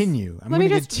something else. I'm going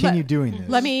to continue doing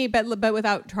this. But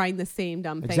without trying the same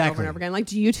dumb thing over and over again. Like,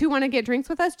 do you two want to get drinks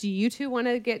with us? Do you two want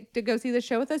to go see the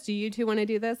show with us? Do you two want to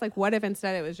do this? Like, what if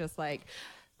instead it was just like,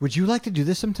 would you like to do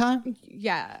this sometime?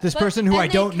 Yeah. This person who I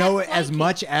don't know as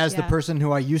much as the person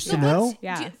who I used to know?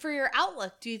 Yeah. For your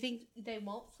outlook, do you think they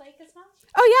won't flake as much?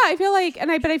 Oh, yeah. I feel like,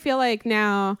 but I feel like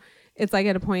now it's like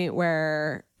at a point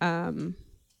where,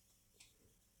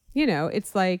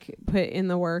 it's like put in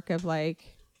the work of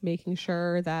like making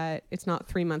sure that it's not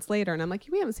 3 months later. And I'm like,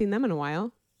 we haven't seen them in a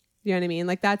while. You know what I mean?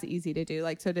 Like that's easy to do.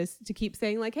 Like, so to keep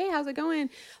saying like, hey, how's it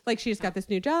going? Like she just got this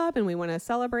new job and we want to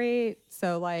celebrate.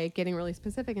 So like getting really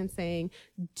specific and saying,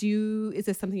 is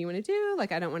this something you want to do?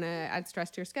 Like, I don't want to add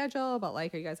stress to your schedule, but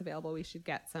like, are you guys available? We should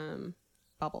get some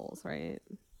bubbles, right?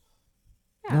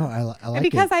 Yeah. No, I like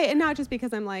because it. And not just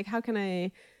because I'm like, how can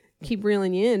I keep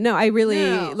reeling you in? No, I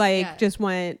really just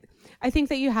want, I think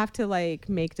that you have to like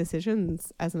make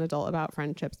decisions as an adult about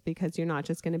friendships because you're not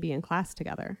just going to be in class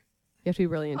together. You have to be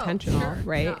really intentional,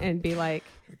 right? Yeah. And be like,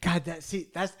 God, that's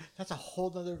a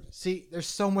whole other, there's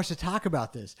so much to talk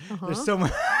about this. There's so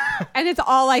much. And it's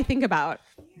all I think about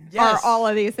are all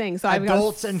of these things. So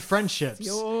adults and friendships.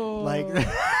 Like,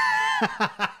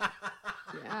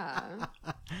 yeah.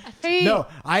 Hey. No,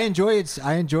 I enjoy it.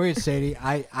 Sadie.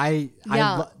 That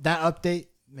update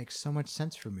makes so much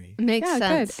sense for me. Makes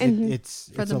sense. Good. And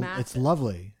it's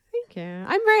lovely. Thank you.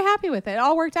 I'm very happy with it. It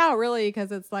all worked out really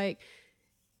because it's like,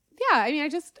 yeah, I mean,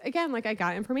 I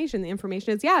got information. The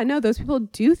information is, those people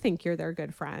do think you're their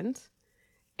good friend.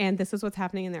 And this is what's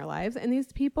happening in their lives. And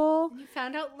these people you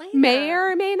found out later may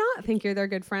or may not think you're their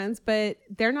good friends, but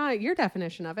they're not your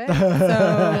definition of it.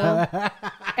 So,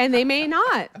 and they may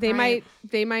not. They might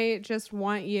just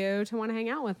want you to want to hang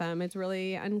out with them. It's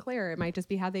really unclear. It might just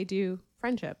be how they do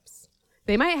friendships.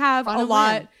 They might have a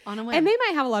lot, and they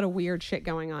might have a lot of weird shit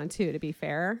going on too, to be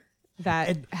fair.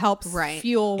 That helps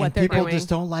fuel what they're doing. People just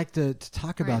don't like to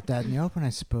talk about that in the open,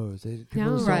 I suppose.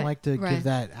 People just don't like to give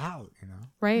that out,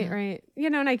 Right.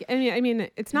 And I mean,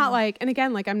 it's not like, and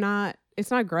again, like it's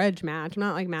not a grudge match. I'm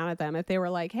not like mad at them. If they were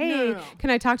like, hey,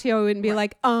 can I talk to you? I wouldn't be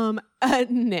like,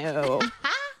 no.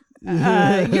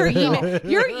 Your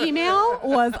email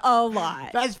was a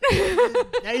lot. That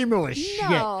email was shit.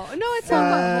 No, it's not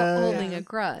about holding a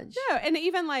grudge. No, and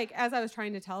even like as I was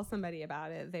trying to tell somebody about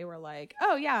it, they were like,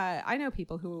 "Oh yeah, I know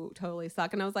people who totally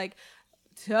suck," and I was like,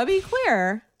 "To be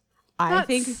clear, I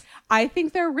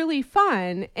think they're really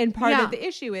fun, and part of the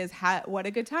issue is what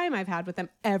a good time I've had with them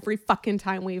every fucking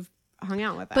time we've hung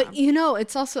out with them." But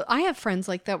it's also I have friends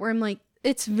like that where I'm like,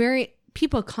 it's very.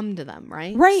 People come to them,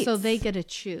 right? Right. So they get to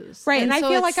choose. Right. And I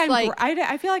feel like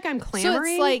I feel like I'm clamoring. So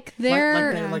it's like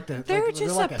they're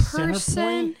just like a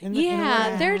person.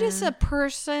 They're just a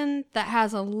person that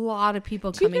has a lot of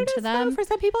people coming to them. For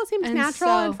some people it seems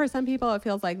natural, and for some people it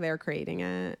feels like they're creating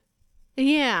it.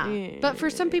 Yeah. But for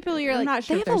some people you're like,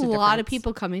 they have a lot of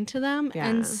people coming to them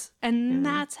and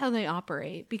that's how they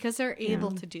operate because they're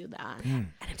able to do that. And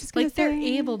I'm just like they're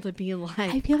able to be like,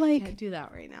 I feel like I can't do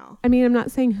that right now. I mean, I'm not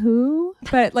saying who,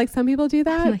 but like some people do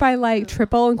that by like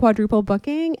triple and quadruple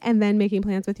booking and then making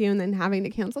plans with you and then having to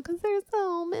cancel because they're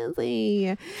so busy.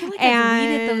 I feel like I've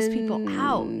weeded those people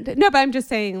out. No, but I'm just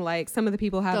saying like some of the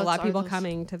people have a lot of people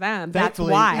coming to them. That's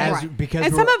why.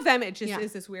 And some of them it just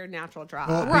is this weird natural drop.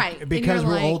 Because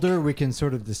we're older, we can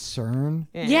sort of discern.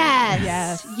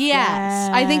 Yes.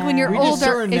 I think when you're older,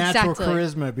 discern natural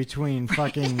charisma between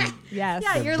fucking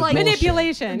you're like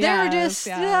manipulation. They're just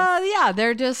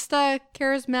they're just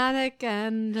charismatic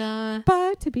and.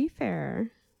 But to be fair,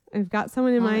 I've got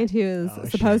someone in mind who is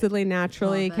supposedly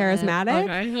naturally charismatic,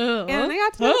 and I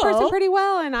got to know the person pretty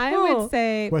well, and I would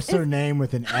say, what's their name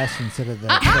with an S instead of the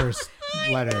first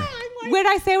letter? When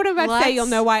I say what I'm about to say, you'll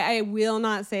know why I will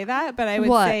not say that, but I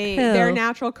would say their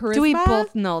natural charisma. Do we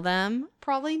both know them?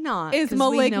 Probably not. Is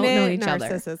malignant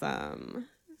narcissism.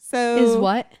 So is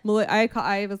what?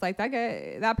 I was like,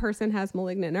 that person has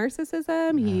malignant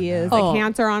narcissism. He is a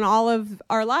cancer on all of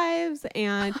our lives,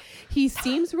 and he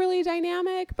seems really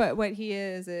dynamic, but what he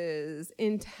is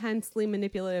intensely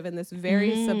manipulative in this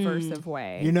very subversive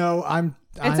way.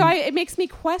 It makes me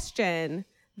question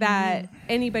that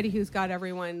anybody who's got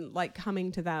everyone like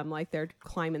coming to them like they're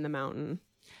climbing the mountain.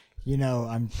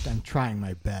 I'm trying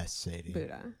my best, Sadie.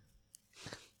 Buddha.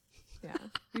 Yeah.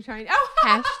 You're trying.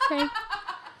 Hashtag.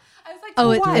 I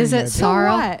was like, is it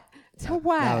sorrow? To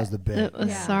what? That was the bit. It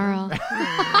was sorrow.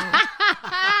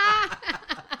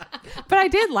 But I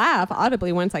did laugh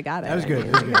audibly once I got it. That was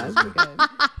good. That was good.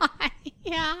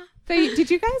 Yeah. So did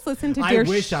you guys listen to I Dear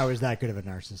wish I was that good of a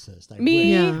narcissist.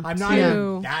 Me wish. I'm not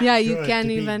even that Yeah, good you can't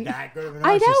to even. Be that good of a narcissist.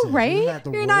 I know, right? Isn't that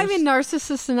the You're not worst? even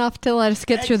narcissist enough to let us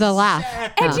get through the laugh.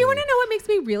 And do you want to know what makes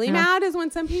me really mad is when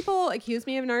some people accuse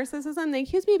me of narcissism, they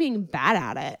accuse me of being bad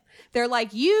at it. They're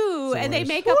like, and they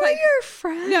make up Who like are your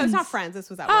friends? No, it's not friends. This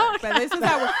was at work, but this was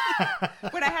at work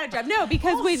when I had a job. No,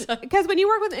 because when you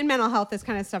work in mental health, this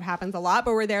kind of stuff happens a lot.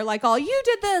 But where they're like, "Oh, you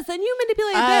did this and you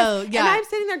manipulated this," and I'm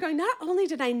sitting there going, "Not only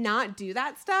did I not do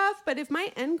that stuff, but if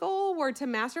my end goal were to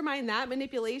mastermind that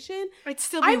manipulation, I'd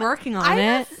still be working on it."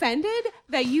 I'm offended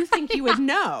that you think you would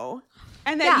know."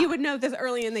 And that you would know this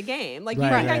early in the game. Like, you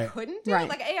think I couldn't do it?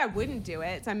 Like, A, I wouldn't do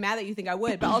it. So I'm mad that you think I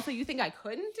would. But also, you think I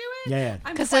couldn't do it? Yeah.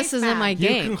 Because this isn't my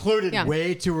game. You concluded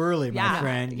way too early, my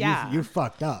friend. Yeah. You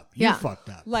fucked up. You fucked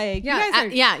up. Like, you guys are...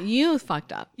 you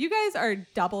fucked up. You guys are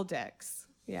double dicks.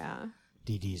 Yeah.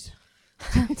 DDs.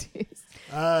 Do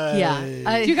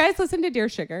you guys listen to Dear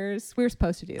Sugars? We were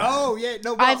supposed to do that. Oh, yeah.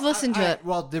 No, well, I've listened to it.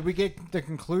 Well, did we get the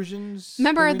conclusions?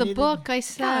 Remember the book I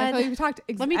said? We talked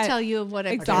let me tell you what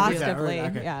I exhaustively.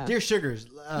 Okay. Yeah. Dear Sugars,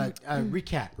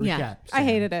 recap. Yeah. I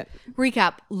hated it.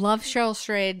 Recap. Loved Cheryl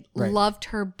Strayed. Right. Loved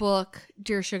her book,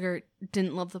 Dear Sugar.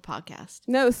 Didn't love the podcast.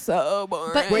 No, so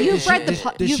boring. But you've read the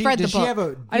book. You've read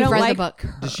the book.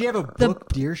 Does she have a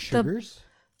book, Dear Sugars?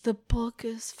 The book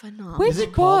is phenomenal. Which is it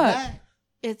book? Called that?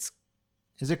 Is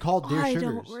it called Dear Sugars? I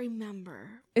don't remember.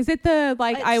 Is it the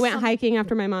I went hiking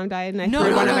after my mom died and I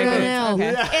threw one of my boots? No.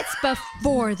 Okay. Yeah. It's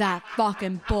before that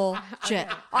fucking bullshit.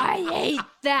 I hate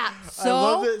that so I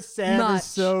love that Sam much. is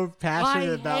so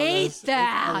passionate about this. I hate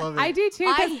that. I love it. I do too.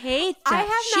 I hate that. I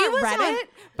have not read it,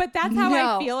 but that's how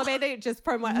I feel about it just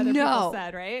from what other people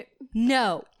said, right?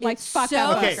 No. Like, it's fuck so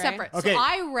that book, right? separate. Okay. So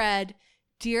I read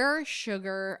Dear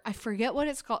Sugar. I forget what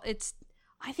it's called.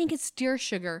 I think it's Dear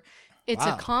Sugar. It's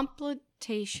a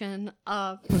compilation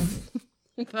of...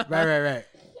 Right.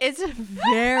 It's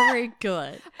very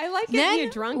good. I like getting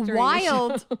you drunk during the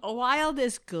show. Wild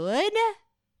is good.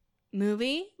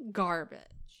 Movie, garbage.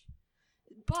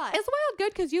 But is Wild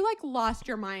good? Because you lost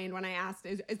your mind when I asked,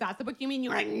 is that the book you mean?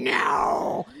 You're like,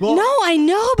 no. Well, no, I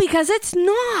know because it's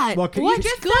not. Well,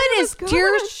 What's good is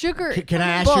Dear Sugar. Can I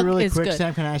ask you really quick,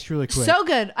 Sam? Can I ask you really quick? So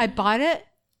good. I bought it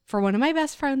for one of my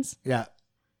best friends. Yeah.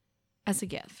 As a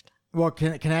gift. Well,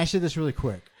 can I ask you this really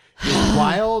quick? Is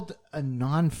Wild a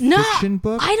non-fiction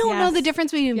book? I don't know the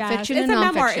difference between fiction and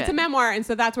nonfiction. It's a memoir, and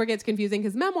so that's where it gets confusing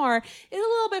because memoir is a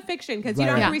little bit fiction because you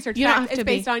don't have to research facts. It's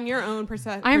based on your own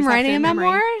perception. I'm writing a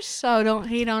memoir, so don't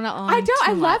hate on it. I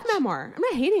love memoir. I'm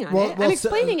not hating on it. I'm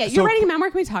explaining it. You're writing a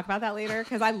memoir. Can we talk about that later?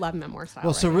 Because I love memoir style.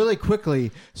 Well, so really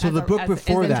quickly, the book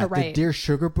before that, the Dear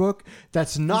Sugar book,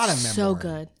 that's not a memoir. So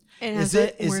good. It has an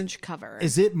orange cover.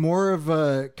 Is it more of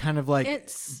a kind of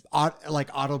it's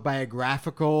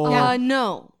autobiographical?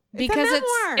 No, because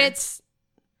it's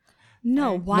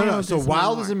Wild. No. So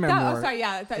Wild is a memoir. Oh, sorry.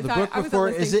 Yeah. The book before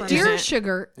is it? Dear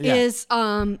Sugar is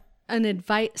an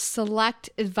select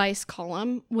advice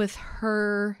column with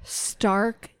her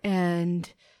stark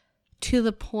and to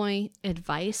the point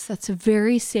advice that's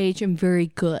very sage and very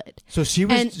good. So she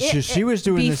was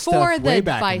doing this stuff way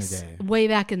back in the day. Way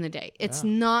back in the day. It's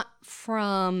not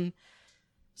from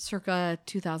circa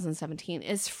 2017.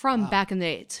 It's from back in the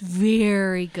day. It's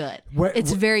very good.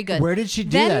 It's very good. Where did she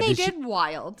do that? Then they did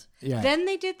Wild. Yeah. Then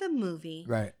they did the movie.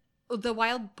 Right. The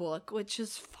Wild book, which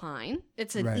is fine.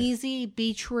 It's an easy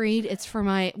beach read. It's for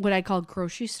my what I call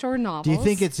grocery store novels. Do you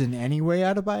think it's in any way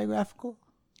autobiographical?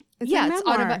 It's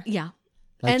autobiographical. Yeah.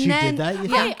 Did that? You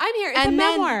think? Hey, I'm here. It's a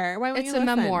memoir. Why won't you listen?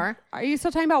 Memoir. Are you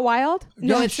still talking about Wild?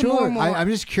 No, it's a memoir. I'm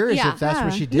just curious if that's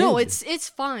what she did. No, it's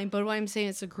fine. But what I'm saying,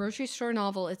 it's a grocery store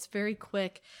novel. It's very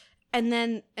quick, and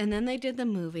then they did the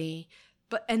movie,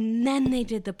 and then they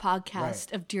did the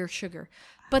podcast of Dear Sugar.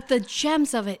 But the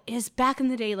gems of it is back in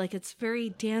the day, it's very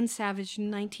Dan Savage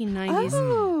 1990s.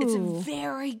 Oh. It's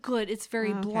very good. It's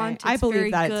very blunt. It's I believe very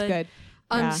that good. It's good.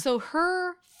 Yeah. So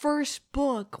her first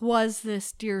book was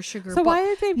this Dear Sugar book. So why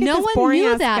did they get this boring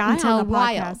ass guy until on the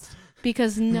Wild? podcast?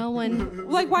 Because no one...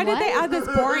 why did they add this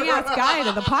boring ass guy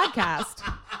to the podcast?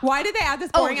 Why did they add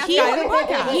this boring ass guy to the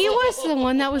podcast? He was the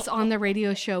one that was on the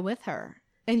radio show with her.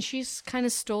 And she's kind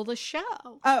of stole the show.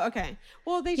 Oh, okay.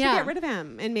 Well, they should get rid of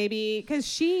him. And maybe, because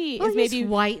she is maybe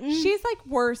white. She's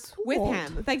worse with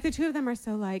him. The two of them are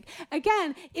so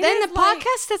again. Then the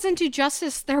podcast doesn't do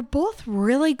justice. They're both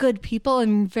really good people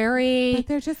and very. But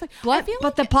they're just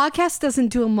but the podcast doesn't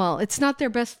do them well. It's not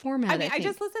their best format. I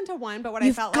just listened to one, but what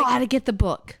You've I felt You've got to get the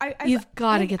book. You've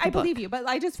got to get the book. I believe you, but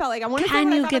I just felt I want to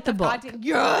Can you get the book?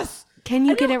 Yes. Can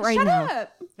you get it right now? Shut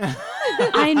up.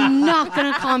 I'm not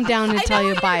going to calm down and tell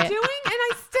you to buy it.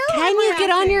 Can you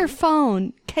get on your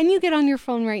phone? Can you get on your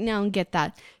phone right now and get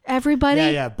that? Everybody?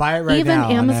 Yeah, buy it right now.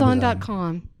 Even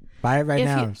Amazon.com. Buy it right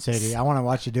now, Sadie. I want to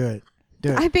watch you do it.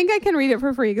 I think I can read it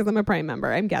for free because I'm a Prime member,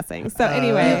 I'm guessing. So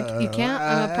anyway. You can't.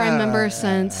 I'm a Prime member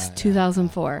since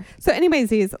 2004. So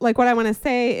anyways, like what I want to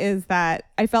say is that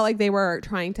I felt like they were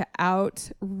trying to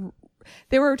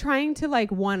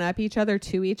like one up each other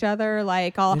to each other.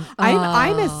 Like I'm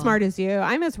as smart as you.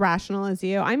 I'm as rational as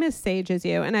you. I'm as sage as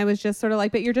you. And I was just sort of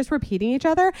like, but you're just repeating each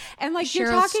other. And like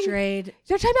Cheryl Strayed.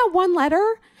 You're talking about one letter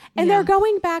and they're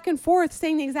going back and forth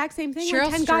saying the exact same thing Cheryl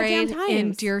like 10 Strayed goddamn times.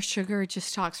 in Dear Sugar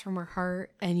just talks from her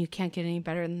heart, and you can't get any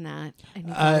better than that. And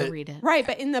you gotta read it. Right,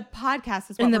 but in the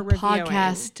podcast is what we're reviewing.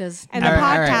 Podcast does, and the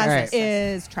podcast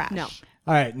is trash. No.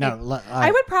 All right, no.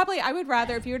 I would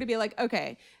rather if you were to be like,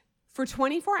 okay, for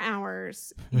 24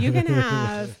 hours, you can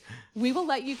have, we will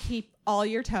let you keep all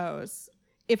your toes.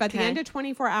 If at the end of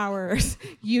 24 hours,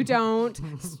 you don't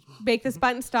make this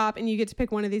button stop and you get to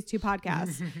pick one of these two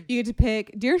podcasts, you get to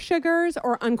pick Dear Sugars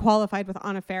or Unqualified with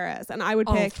Anna Faris. And I would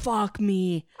pick... Oh, fuck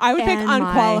me. I would pick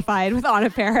Unqualified with Anna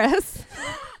Faris.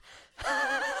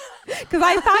 Because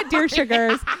I thought Dear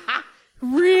Sugars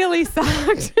really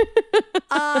sucked.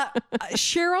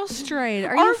 Cheryl Strayed.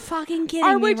 Are you fucking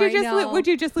kidding me right now? Would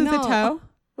you just lose a toe?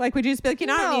 Like, would you just be like, I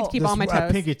don't need to keep all my toes?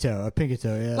 A pinky toe,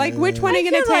 yeah. Like, which one are you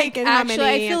going to take and how many?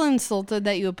 I feel insulted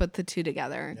that you would put the two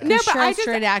together. No, but Cheryl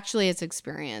Strayed actually has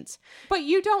experience. But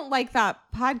you don't like that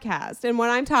podcast. And what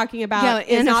I'm talking about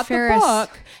is not the book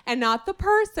and not the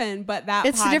person, but that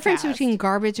It's podcast. the difference between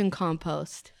garbage and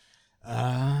compost.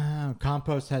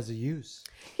 Compost has a use.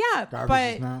 Yeah,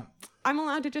 garbage is not. I'm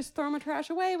allowed to just throw my trash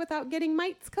away without getting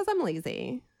mites because I'm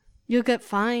lazy. You'll get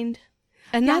fined.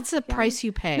 And that's the price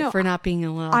you pay for not being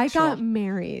intellectual. I got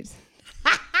married.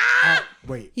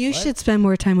 Wait. You should spend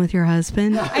more time with your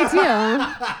husband. I do.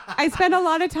 I spend a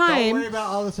lot of time. Don't worry about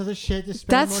all this other shit. Just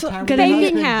spend more time with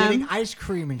thanking him. Getting ice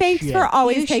cream and Thanks shit. for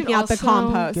always taking out the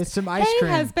compost. Get some ice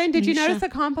cream. Hey, husband, did you notice the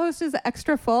compost is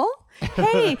extra full?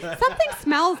 Hey, something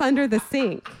smells under the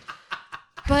sink.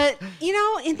 But,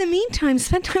 in the meantime,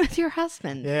 spend time with your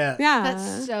husband. Yeah.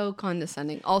 That's so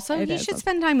condescending. Also, you should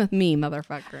spend time with me,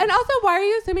 motherfucker. And also, why are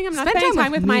you assuming I'm not spending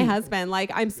time with my husband?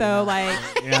 Like, I'm so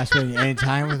You're not spending any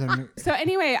time with him. So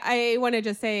anyway, I want to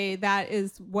just say that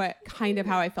is what kind of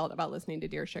how I felt about listening to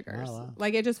Dear Sugars. Oh, wow.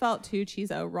 Like, it just felt too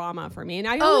cheeso-rama for me. And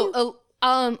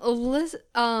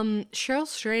Cheryl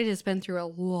Strayed has been through a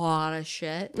lot of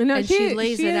shit. No, and she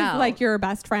lays it out. Like your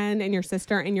best friend and your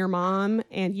sister and your mom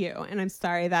and you. And I'm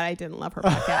sorry that I didn't love her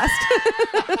podcast.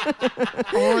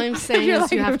 All I'm saying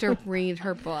is you have to read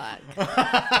her book.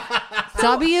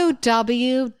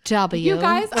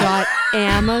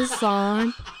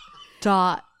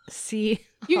 www.amazon.ca.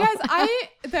 You guys, I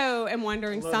though am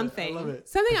wondering something.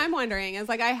 Something I'm wondering is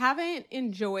like I haven't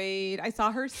enjoyed. I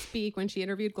saw her speak when she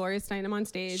interviewed Gloria Steinem on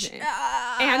stage, and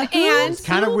it's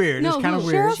kind of weird. It's kind of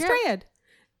weird. Cheryl Strayed.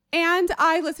 And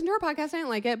I listened to her podcast. I didn't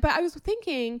like it, but I was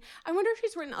thinking, I wonder if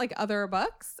she's written like other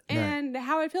books and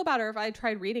how I'd feel about her if I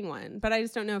tried reading one. But I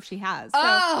just don't know if she has. So.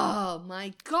 Oh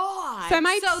my god! So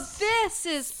this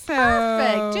is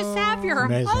perfect. Just have your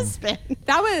husband.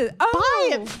 That was buy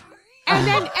it.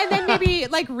 And then maybe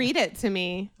like read it to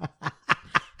me.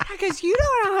 Because you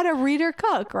don't know how to read or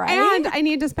cook, right? And I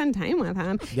need to spend time with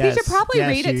him. Yes, he should probably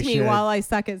read it to me should. while I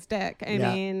suck his dick. I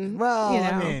mean,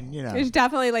 it's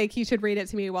definitely like he should read it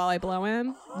to me while I blow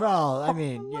him. Well, I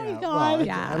mean,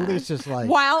 at least just like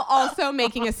while also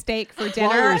making a steak for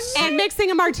dinner and mixing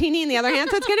a martini in the other hand.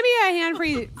 So it's going to be a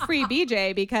hand-free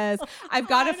BJ because I've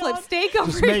got to flip steak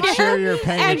over just make here sure you're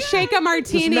paying and shake a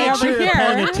martini just make over sure here. You're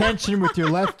paying attention with your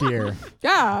left ear.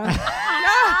 Yeah.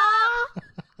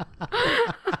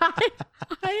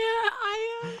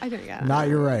 I don't get it. Not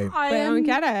you're right. I don't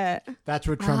get it. That's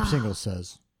what Trump Single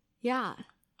says. Yeah.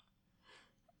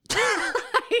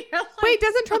 Wait,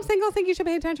 doesn't Trump Single think you should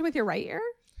pay attention with your right ear?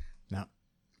 No.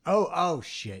 Oh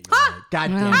shit. You're right.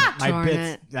 God damn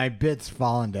it. My bit's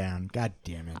falling down. God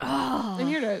damn it. I'm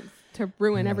here to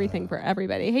ruin everything for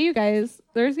everybody. Hey, you guys,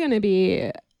 there's going to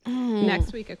be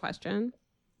next week a question.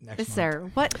 Is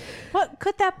there? What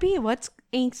could that be? What's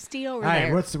angsty over there?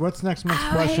 All right, what's next month's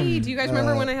question? Hey, do you guys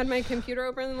remember when I had my computer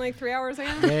open like 3 hours ago?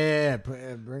 Yeah,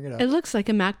 bring it up. It looks like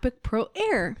a MacBook Pro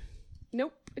Air.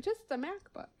 Nope, it's just a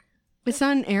MacBook. It's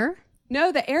not an Air?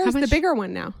 No, the Air is the bigger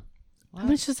one now. How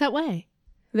much does that weigh?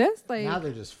 This like now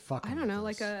they're just fucking. I don't know,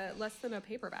 like a less than a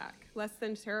paperback, less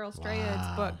than Cheryl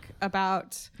Strayed's book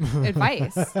about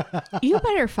advice. You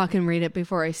better fucking read it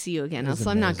before I see you again, else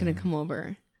I'm not going to come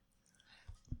over.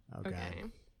 Okay.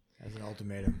 As an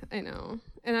ultimatum. I know.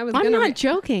 And I'm not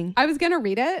joking. I was going to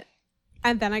read it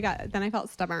And then I felt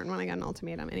stubborn when I got an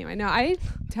ultimatum. Anyway, no, I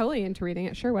totally into reading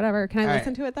it. Sure, whatever. Can I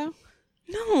listen to it though?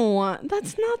 No,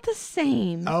 that's not the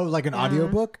same. Oh, like an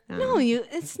audiobook? No,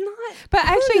 it's not. But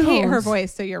I actually hate her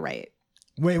voice, so you're right.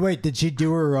 Wait, did she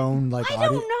do her own audio? I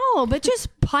don't know, but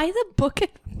just buy the book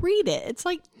and read it. It's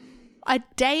like a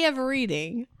day of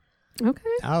reading. Okay.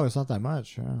 Oh, it's not that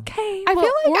much. Yeah. Okay. I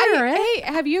feel like hey,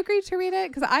 have you agreed to read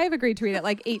it? Because I have agreed to read it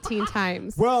like 18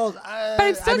 times. Well, but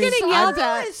I'm still getting yelled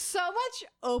at. I'm so much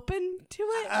open to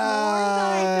it.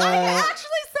 I actually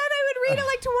said I would read it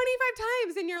like 25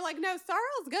 times, and you're like, no,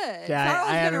 Sarl's good. Yeah, Sarl's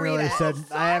I haven't really said.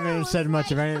 Oh, I haven't said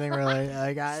much of anything really.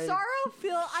 Like I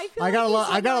got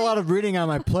a lot of reading on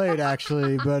my plate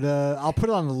actually, but I'll put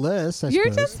it on the list. You're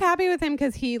just happy with him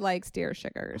because he likes Dear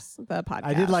Sugars, the podcast.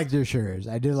 I did like Dear Sugars.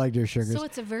 So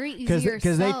it's a very easier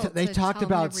because they talked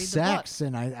about sex,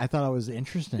 and I thought it was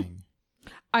interesting.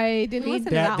 I didn't listen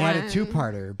to that one. They had a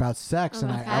two-parter about sex,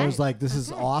 and I was like, this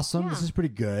is awesome. Yeah. This is pretty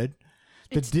good.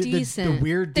 It's decent. The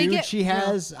weird dude she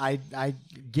has, I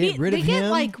get rid of him. They get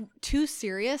like too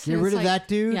serious. Get rid of that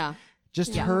dude. Yeah.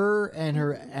 Just her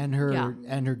and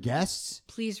her guests.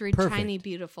 Please read Tiny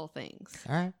Beautiful Things.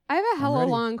 All right. I have a hella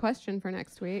long question for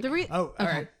next week. All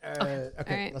right.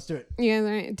 Okay, let's do it. You guys,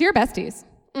 all right. Dear besties,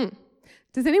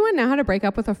 does anyone know how to break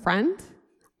up with a friend?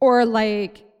 Or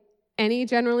like any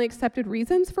generally accepted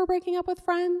reasons for breaking up with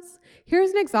friends?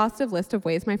 Here's an exhaustive list of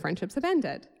ways my friendships have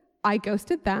ended. I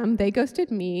ghosted them, they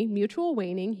ghosted me, mutual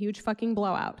waning, huge fucking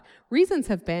blowout. Reasons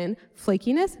have been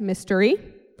flakiness, mystery.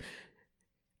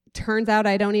 Turns out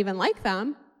I don't even like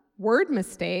them. Word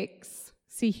mistakes.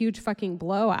 See huge fucking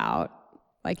blowout.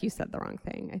 Like you said the wrong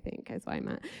thing, I think is what I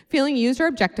meant. Feeling used or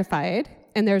objectified.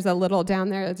 And there's a little down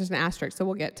there, there's an asterisk, so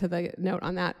we'll get to the note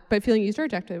on that. But feeling used or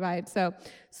objectified. So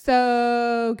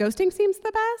ghosting seems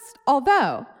the best.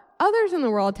 Although others in the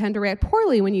world tend to react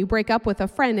poorly when you break up with a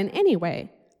friend in any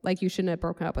way. Like you shouldn't have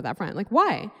broken up with that friend. Like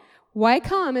why? Why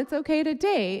come it's okay to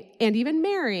date and even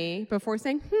marry before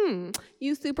saying,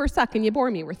 you super suck and you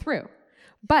bore me, we're through.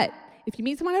 But if you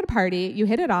meet someone at a party, you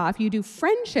hit it off, you do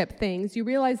friendship things, you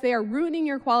realize they are ruining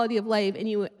your quality of life and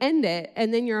you end it,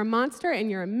 and then you're a monster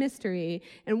and you're a mystery,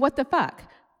 and what the fuck?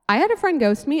 I had a friend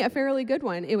ghost me, a fairly good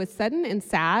one. It was sudden and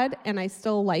sad, and I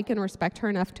still like and respect her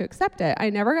enough to accept it. I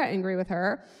never got angry with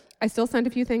her. I still sent a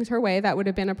few things her way that would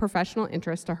have been of professional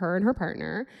interest to her and her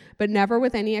partner, but never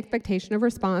with any expectation of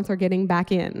response or getting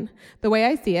back in. The way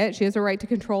I see it, she has a right to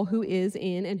control who is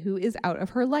in and who is out of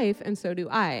her life, and so do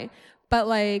I. But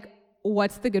like,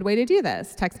 what's the good way to do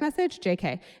this? Text message?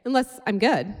 JK. Unless I'm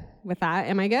good with that.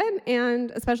 Am I good? And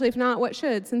especially if not, what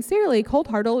should? Sincerely,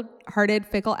 cold-hearted,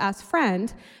 fickle-ass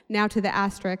friend, now to the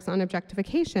asterisks on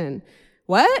objectification.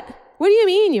 What? What do you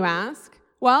mean, you ask?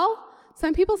 Well,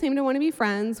 some people seem to want to be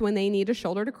friends when they need a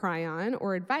shoulder to cry on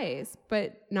or advice,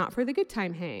 but not for the good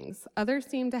time hangs. Others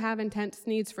seem to have intense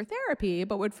needs for therapy,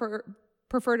 but would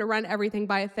prefer to run everything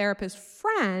by a therapist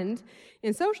friend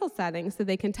in social settings so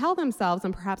they can tell themselves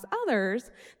and perhaps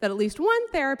others that at least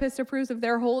one therapist approves of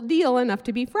their whole deal enough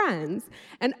to be friends.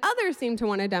 And others seem to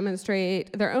want to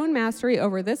demonstrate their own mastery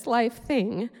over this life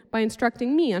thing by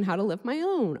instructing me on how to live my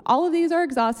own. All of these are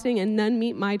exhausting and none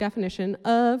meet my definition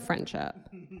of friendship.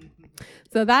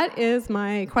 So that is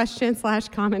my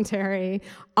question/commentary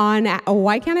on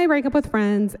why can't I break up with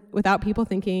friends without people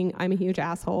thinking I'm a huge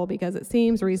asshole, because it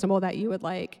seems reasonable that you would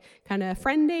like kind of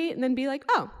friend date and then be like,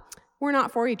 oh, we're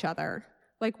not for each other.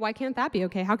 Like, why can't that be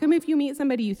okay? How come if you meet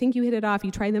somebody, you think you hit it off,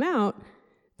 you try them out,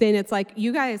 then it's like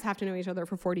you guys have to know each other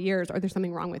for 40 years or there's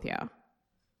something wrong with you?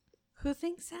 Who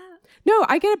thinks that? No,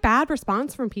 I get a bad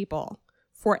response from people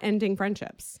for ending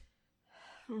friendships.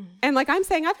 And like I'm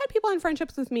saying, I've had people in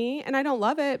friendships with me and I don't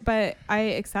love it, but I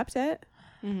accept it.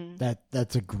 Mm-hmm.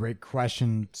 That's a great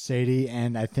question, Sadie,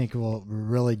 and I think we'll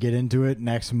really get into it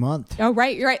next month. Oh,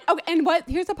 right. You're right. Oh, and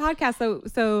here's a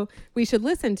podcast so we should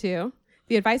listen to.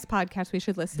 The advice podcast we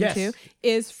should listen to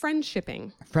is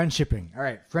friendshipping. Friendshipping. All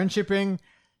right. Friendshipping,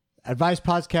 advice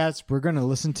podcast we're going to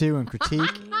listen to and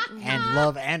critique and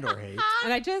love and or hate.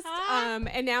 And I just,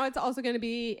 and now it's also going to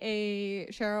be a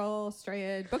Cheryl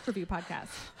Strayed book review podcast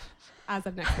as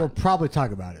of next month. We'll probably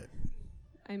talk about it.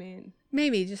 I mean,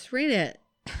 maybe just read it.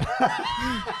 All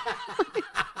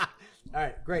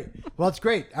right, great. Well, it's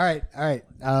great. All right.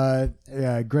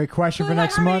 Great question for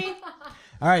next month.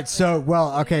 All right, so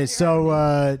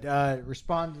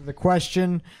respond to the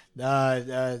question.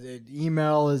 The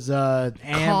email is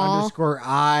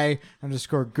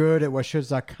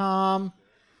am_I_good@whatshoulds.com.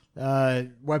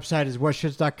 Website is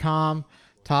whatshoulds.com.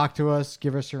 Talk to us.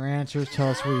 Give us your answers. Tell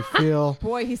us what you feel.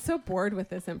 Boy, he's so bored with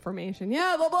this information.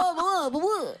 Yeah, blah, blah, blah, blah,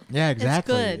 blah. Yeah,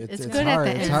 exactly. It's good hard.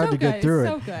 at the end. It's hard to get through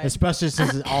so it, good. especially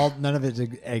since none of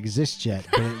it exists yet.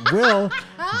 But it will.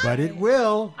 But it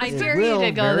will. I dare you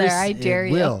to go there. I dare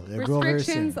you. It will. It will very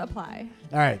soon. Restrictions apply.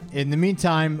 All right. In the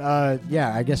meantime,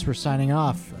 I guess we're signing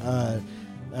off.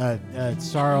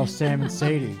 Sarl, Sam, and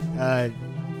Sadie.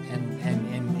 And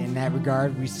in that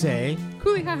regard, we say...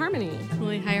 Cooley High Harmony.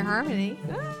 Cooley High Harmony.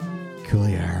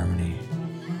 Cooley High Harmony.